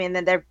worse. I mean,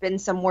 there have been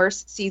some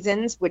worse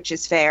seasons, which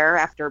is fair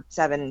after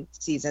 7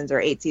 seasons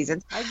or 8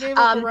 seasons. I gave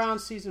up around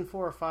season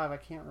 4 or 5. I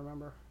can't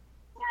remember.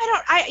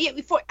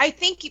 I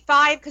think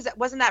 5, because it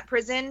wasn't that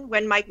prison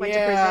when Mike went to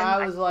prison. Yeah,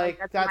 I was like,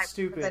 that's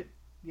stupid.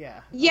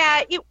 Yeah.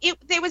 Yeah,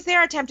 it was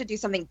their attempt to do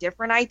something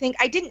different, I think.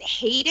 I didn't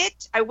hate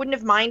it. I wouldn't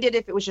have minded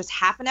if it was just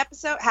half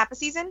a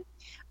season.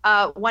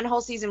 One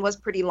whole season was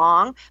pretty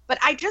long. But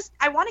I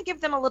want to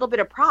give them a little bit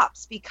of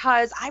props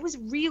because I was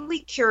really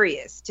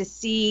curious to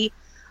see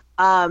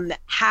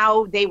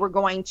how they were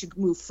going to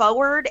move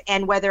forward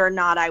and whether or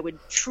not I would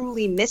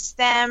truly miss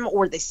them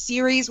or the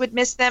series would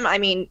miss them. I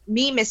mean,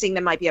 me missing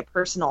them might be a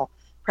personal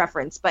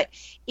preference, but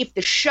if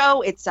the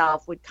show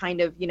itself would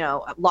kind of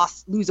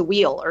lose a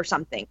wheel or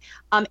something,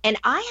 and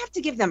I have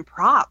to give them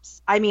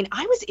props. I mean,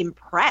 I was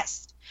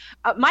impressed.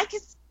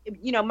 Mike's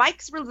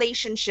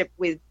relationship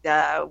with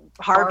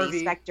Harvey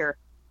Specter,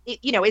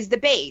 is the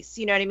base,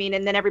 you know what I mean,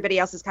 and then everybody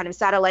else is kind of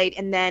satellite,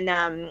 and then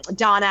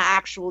Donna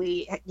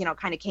actually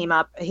kind of came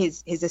up,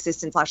 his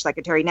assistant /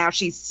 secretary. Now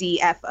she's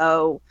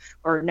CFO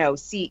or no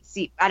C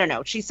I don't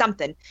know, she's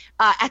something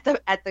at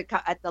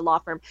the law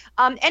firm.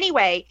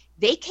 Anyway,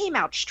 they came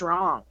out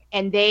strong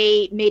and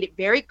they made it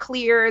very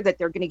clear that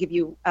they're going to give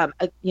you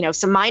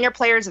some minor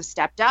players have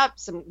stepped up,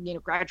 some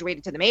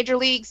graduated to the major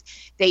leagues.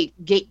 They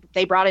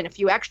brought in a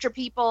few extra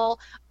people.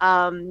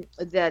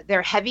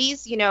 Their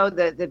heavies,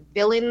 the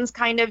villains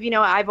kind of,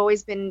 I've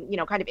always been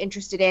kind of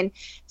interested in.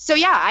 So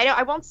yeah,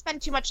 I won't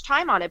spend too much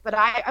time on it, but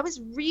I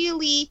was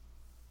really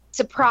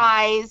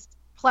surprised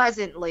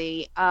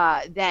pleasantly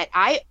that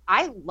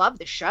I love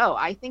the show.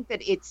 I think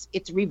that it's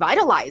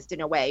revitalized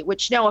in a way,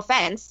 which, no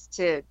offense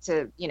to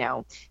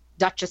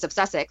Duchess of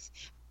Sussex,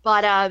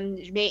 but I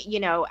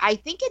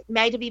think it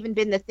might have even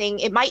been the thing.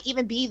 It might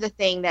even be the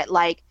thing that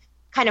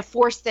kind of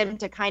forced them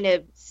to kind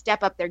of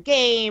step up their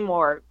game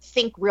or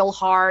think real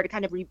hard,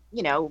 kind of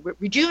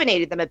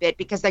rejuvenated them a bit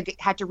because they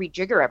had to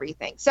rejigger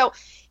everything. So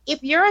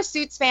if you're a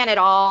Suits fan at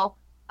all,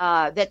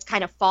 that's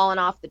kind of fallen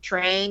off the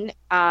train,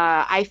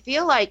 I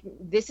feel like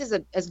this is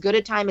as good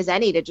a time as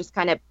any to just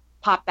kind of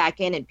pop back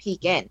in and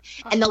peek in.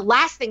 And the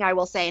last thing I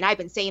will say, and I've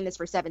been saying this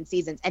for 7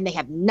 seasons, and they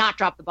have not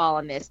dropped the ball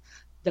on this,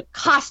 the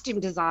costume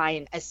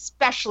design,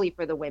 especially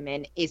for the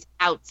women, is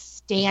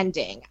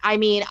outstanding. I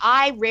mean,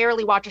 I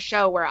rarely watch a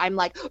show where I'm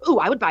like, ooh,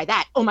 I would buy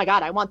that. Oh my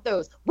God, I want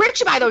those. Where'd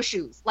you buy those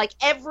shoes? Like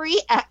every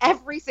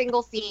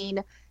single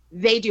scene,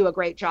 they do a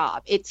great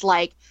job. It's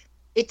like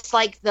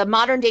the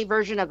modern day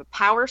version of a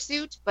power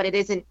suit, but it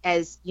isn't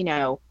as,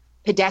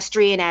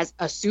 pedestrian as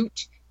a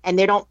suit. And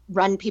they don't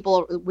run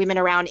women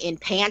around in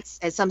pants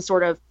as some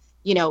sort of,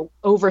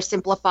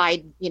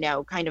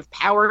 oversimplified, kind of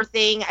power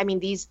thing. I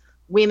mean, these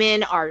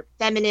women are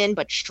feminine,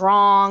 but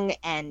strong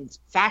and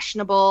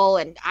fashionable.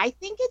 And I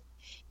think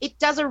it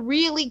does a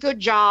really good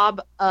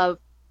job of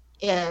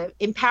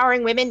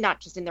empowering women,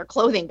 not just in their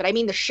clothing, but I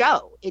mean the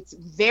show. It's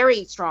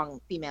very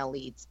strong female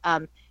leads.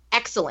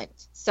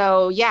 Excellent.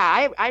 So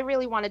yeah, I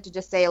really wanted to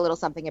just say a little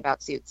something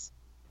about Suits.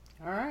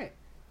 All right.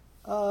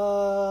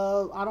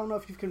 I don't know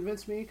if you've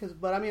convinced me,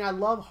 but I mean, I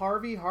love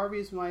Harvey. Harvey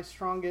is my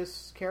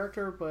strongest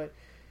character, but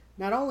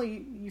not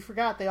only, you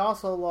forgot, they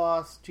also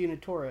lost Gina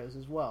Torres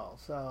as well.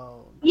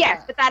 So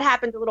yes, but that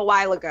happened a little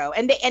while ago,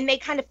 and they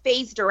kind of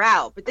phased her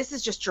out. But this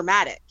is just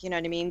dramatic, you know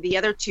what I mean? The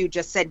other two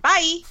just said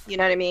bye, you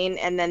know what I mean?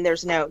 And then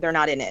they're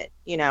not in it,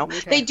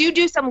 Okay. They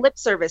do some lip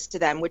service to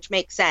them, which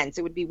makes sense.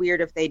 It would be weird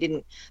if they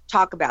didn't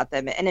talk about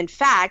them. And in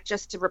fact,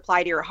 just to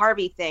reply to your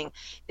Harvey thing,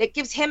 it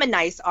gives him a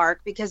nice arc,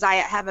 because I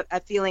have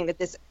a feeling that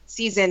this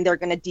season they're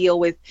going to deal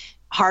with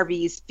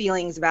Harvey's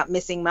feelings about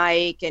missing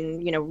Mike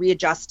and,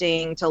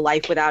 readjusting to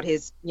life without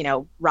his,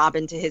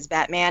 Robin to his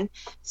Batman.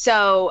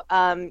 So,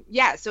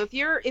 so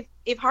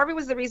if Harvey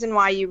was the reason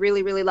why you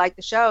really, really like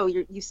the show,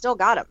 you still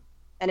got him.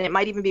 And it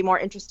might even be more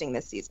interesting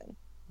this season.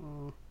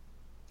 I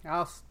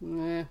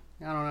don't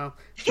know.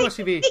 Too much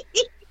TV.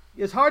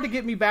 It's hard to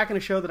get me back in a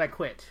show that I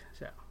quit.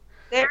 So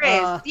there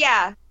is,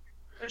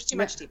 there's too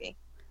much TV.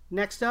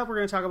 Next up, we're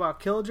going to talk about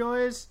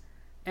Killjoys,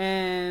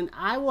 and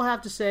I will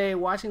have to say,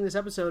 watching this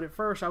episode at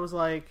first, I was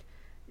like,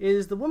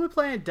 "Is the woman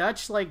playing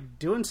Dutch like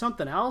doing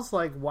something else?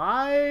 Like,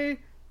 why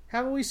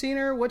haven't we seen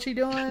her? What's she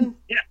doing?"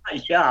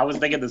 Yeah, I was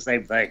thinking the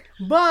same thing.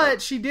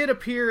 But she did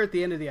appear at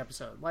the end of the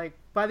episode. Like,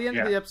 by the end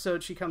of the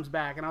episode, she comes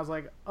back, and I was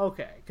like,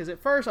 okay. Because at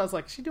first, I was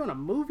like, is she doing a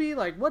movie?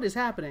 Like, what is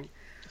happening?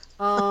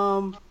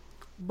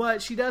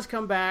 But she does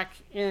come back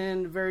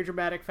in very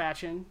dramatic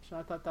fashion, so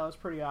I thought that was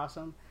pretty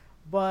awesome.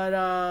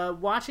 But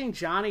watching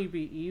Johnny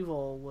be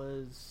evil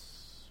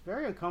was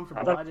very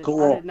uncomfortable. I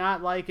did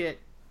not like it.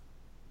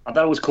 I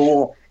thought it was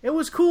cool. It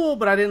was cool,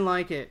 but I didn't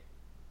like it.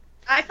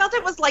 I felt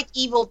it was like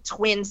evil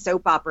twin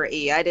soap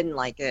opera-y. I didn't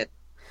like it.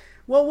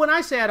 Well, when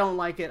I say I don't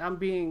like it, I'm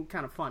being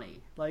kind of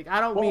funny. Like, I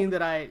don't mean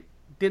that I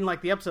didn't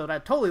like the episode. I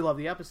totally love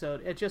the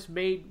episode. It just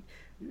made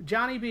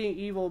Johnny being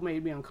evil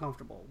made me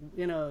uncomfortable.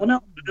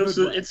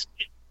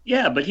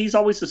 But he's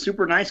always the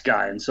super nice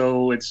guy, and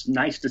so it's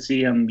nice to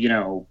see him,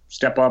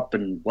 step up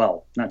and,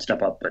 well, not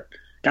step up, but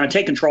kind of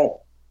take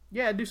control.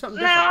 Yeah, do something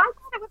No, different. I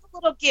thought it was a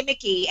little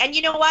gimmicky. And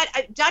you know what?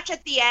 Dutch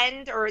at the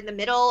end or in the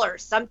middle or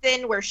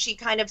something where she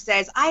kind of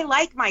says, I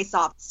like my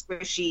soft,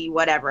 squishy,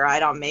 whatever.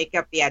 I don't make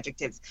up the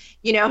adjectives.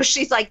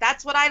 She's like,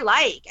 that's what I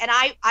like. And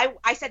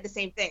I said the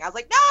same thing. I was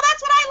like, no,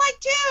 that's what I like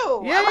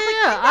too.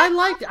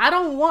 I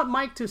don't want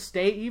Mike to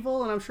stay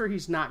evil, and I'm sure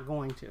he's not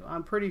going to.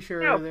 I'm pretty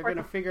sure they're going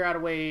to figure out a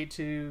way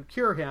to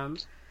cure him.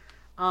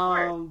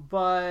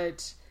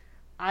 But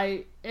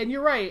and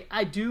you're right,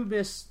 I do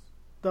miss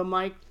the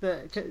Mike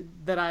the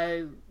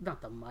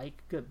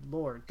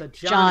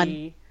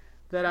Johnny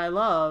that I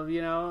love,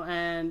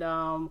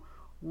 and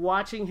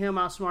watching him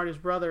outsmart his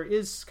brother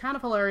is kind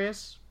of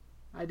hilarious.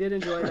 I did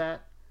enjoy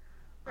that.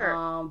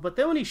 But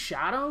then when he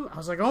shot him, I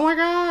was like, oh my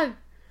god.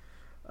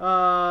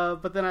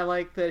 But then I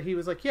liked that he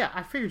was like, yeah,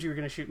 I figured you were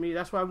going to shoot me.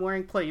 That's why I'm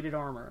wearing plated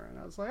armor. And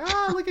I was like,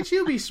 look at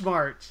you be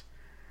smart.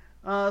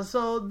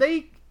 So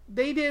they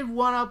did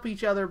one-up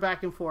each other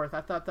back and forth.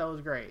 I thought that was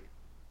great.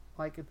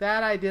 Like,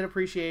 that I did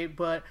appreciate,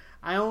 but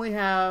I only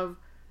have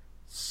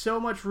so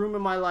much room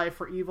in my life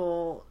for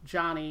evil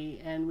Johnny,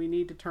 and we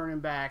need to turn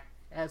him back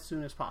as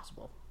soon as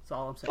possible. That's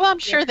all I'm saying. Well, I'm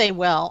sure they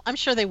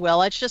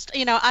will. It's just,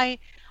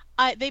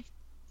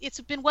 it's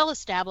been well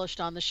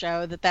established on the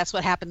show that that's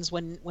what happens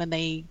when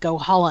they go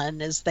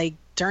Holland, is they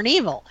turn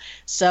evil.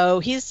 So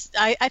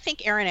I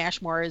think Aaron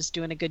Ashmore is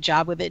doing a good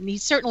job with it, and he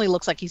certainly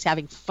looks like he's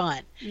having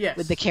fun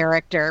with the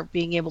character,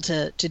 being able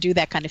to do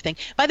that kind of thing.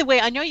 By the way,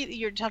 I know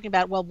you're talking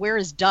about, well, where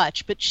is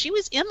Dutch? But she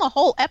was in the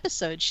whole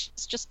episode.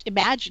 She's just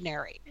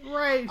imaginary.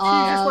 Right. She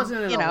just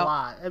wasn't in a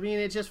lot. I mean,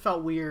 it just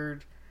felt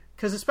weird.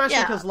 Because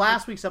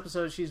last week's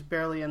episode, she's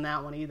barely in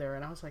that one either.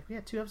 And I was like,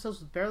 2 episodes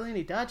with barely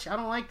any Dutch? I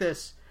don't like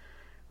this.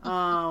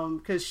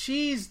 Because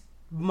she's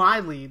my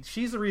lead.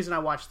 She's the reason I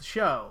watch the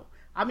show.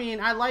 I mean,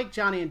 I like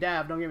Johnny and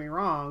Dav, don't get me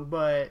wrong,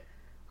 but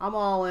I'm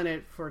all in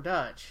it for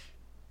Dutch.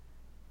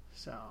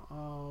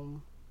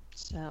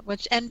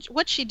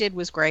 What she did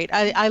was great.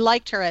 I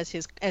liked her as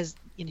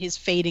in his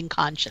fading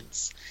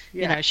conscience.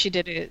 Yeah. She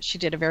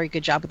did a very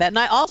good job with that. And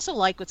I also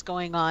like what's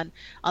going on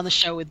the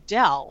show with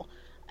Del,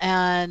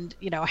 and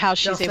how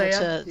she's able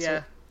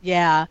to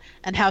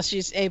and how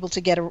she's able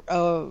to get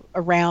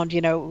around,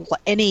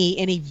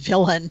 any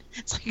villain.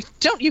 It's like,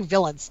 don't you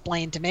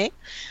villain-splain to me.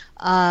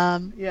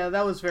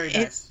 That was very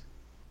nice.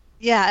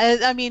 Yeah,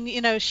 I mean,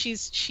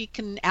 she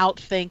can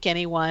outthink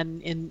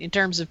anyone in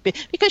terms of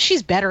because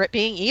she's better at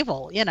being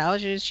evil.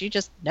 She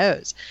just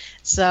knows.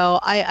 So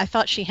I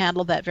thought she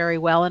handled that very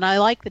well, and I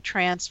like the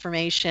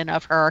transformation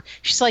of her.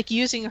 She's like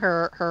using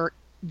her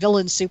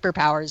villain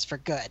superpowers for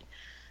good.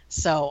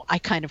 So I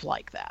kind of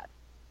like that.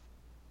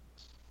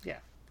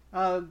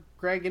 Yeah.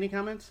 Greg, any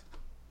comments?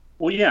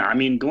 Well, yeah. I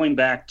mean, going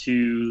back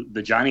to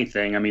the Johnny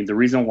thing, I mean, the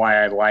reason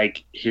why I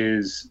like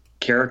his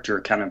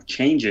character kind of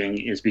changing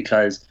is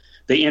because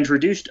they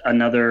introduced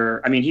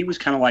another. I mean, he was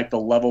kind of like the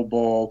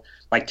lovable,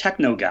 like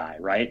techno guy,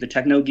 right? The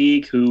techno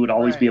geek who would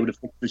always be able to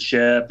fix the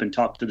ship and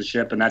talk to the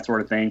ship and that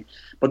sort of thing.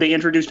 But they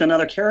introduced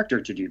another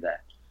character to do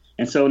that.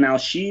 And so now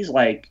she's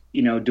like,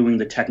 doing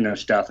the techno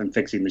stuff and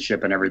fixing the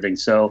ship and everything.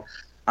 So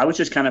I was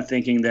just kind of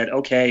thinking that,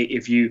 okay,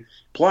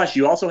 plus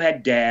you also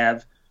had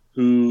Dav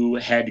who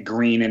had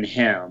green in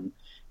him,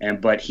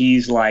 but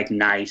he's like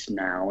nice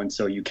now. And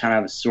so you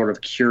kind of sort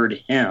of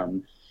cured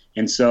him.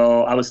 And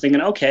so I was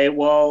thinking, okay,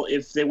 well,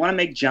 if they want to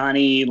make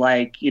Johnny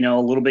like, a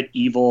little bit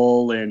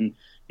evil and,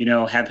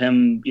 have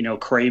him,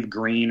 crave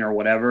green or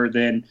whatever,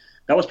 then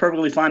that was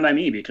perfectly fine by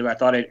me because I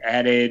thought it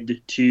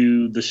added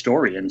to the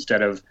story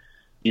instead of,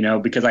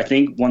 because I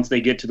think once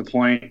they get to the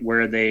point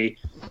where they,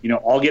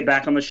 all get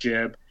back on the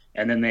ship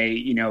and then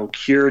they,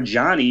 cure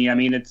Johnny, I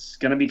mean, it's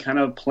going to be kind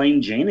of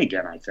plain Jane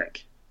again, I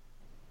think.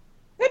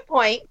 Good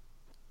point.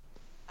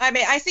 I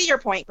mean, I see your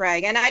point,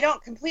 Greg, and I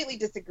don't completely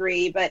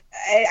disagree, but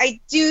I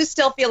do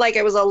still feel like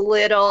it was a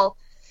little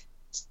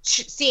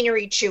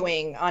scenery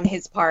chewing on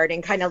his part,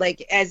 and kind of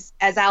like, as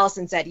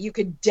Allison said, you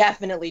could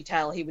definitely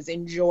tell he was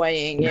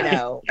enjoying,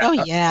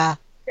 Oh yeah,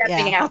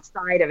 stepping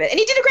outside of it, and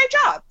he did a great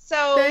job.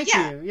 So Thank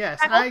you. Yes,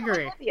 I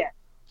agree.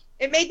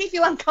 It made me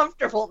feel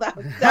uncomfortable though.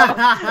 So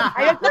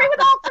I agree with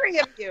all three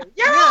of you.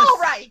 You're all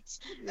right.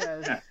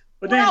 Yes. Yeah.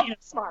 But We're then, all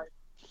smart.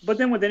 But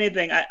then with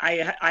anything,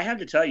 I have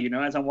to tell you,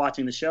 as I'm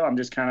watching the show, I'm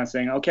just kind of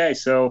saying, okay,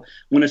 so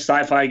when is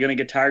Sci-Fi going to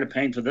get tired of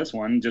paying for this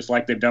one, just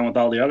like they've done with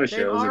all the other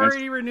They've shows?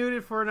 already renewed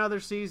it for another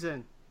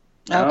season.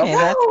 Okay,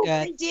 that's Oh,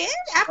 good. they did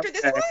after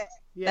this one.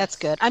 Yes. That's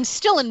good. I'm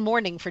still in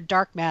mourning for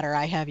Dark Matter,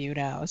 I have you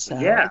know. So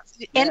Yeah.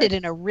 it ended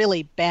in a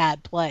really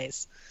bad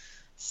place.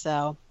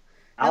 So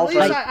At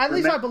least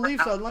I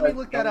believe so. Let me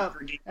look that up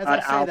as I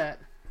say that.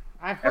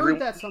 I heard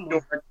that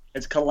somewhere.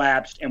 It's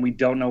collapsed, and we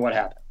don't know what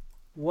happened.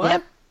 What?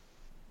 Yep.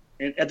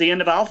 At the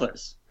end of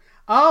Alphas.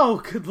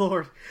 Oh, good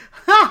Lord.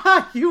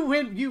 You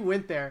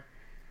went there.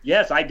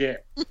 Yes, I did.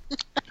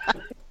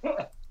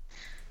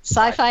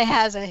 Sci-Fi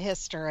has a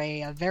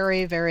history, a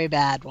very, very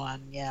bad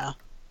one. Yeah.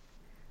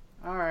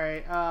 All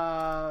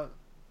right.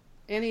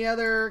 Any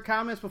other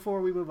comments before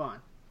we move on?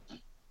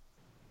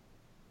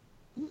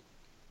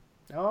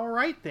 All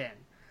right, then.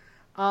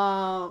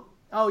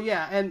 Oh,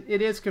 yeah, and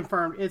it is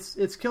confirmed.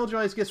 It's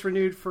Killjoys gets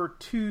renewed for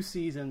 2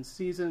 seasons,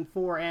 season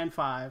 4 and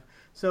 5.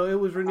 So it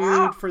was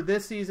renewed for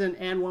this season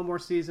and one more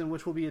season,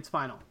 which will be its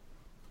final.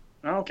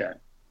 Okay.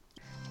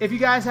 If you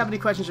guys have any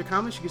questions or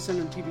comments, you can send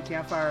them to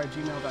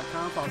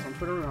tvcampfire@gmail.com. Follow us on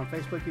Twitter. We're on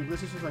Facebook. You can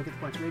listen to us on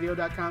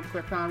GetThePointsRadio.com,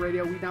 Krypton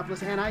Radio,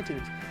 Wheatnopolis, and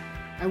iTunes.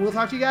 And we'll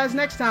talk to you guys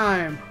next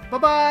time.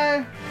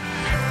 Bye-bye.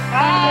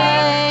 Bye.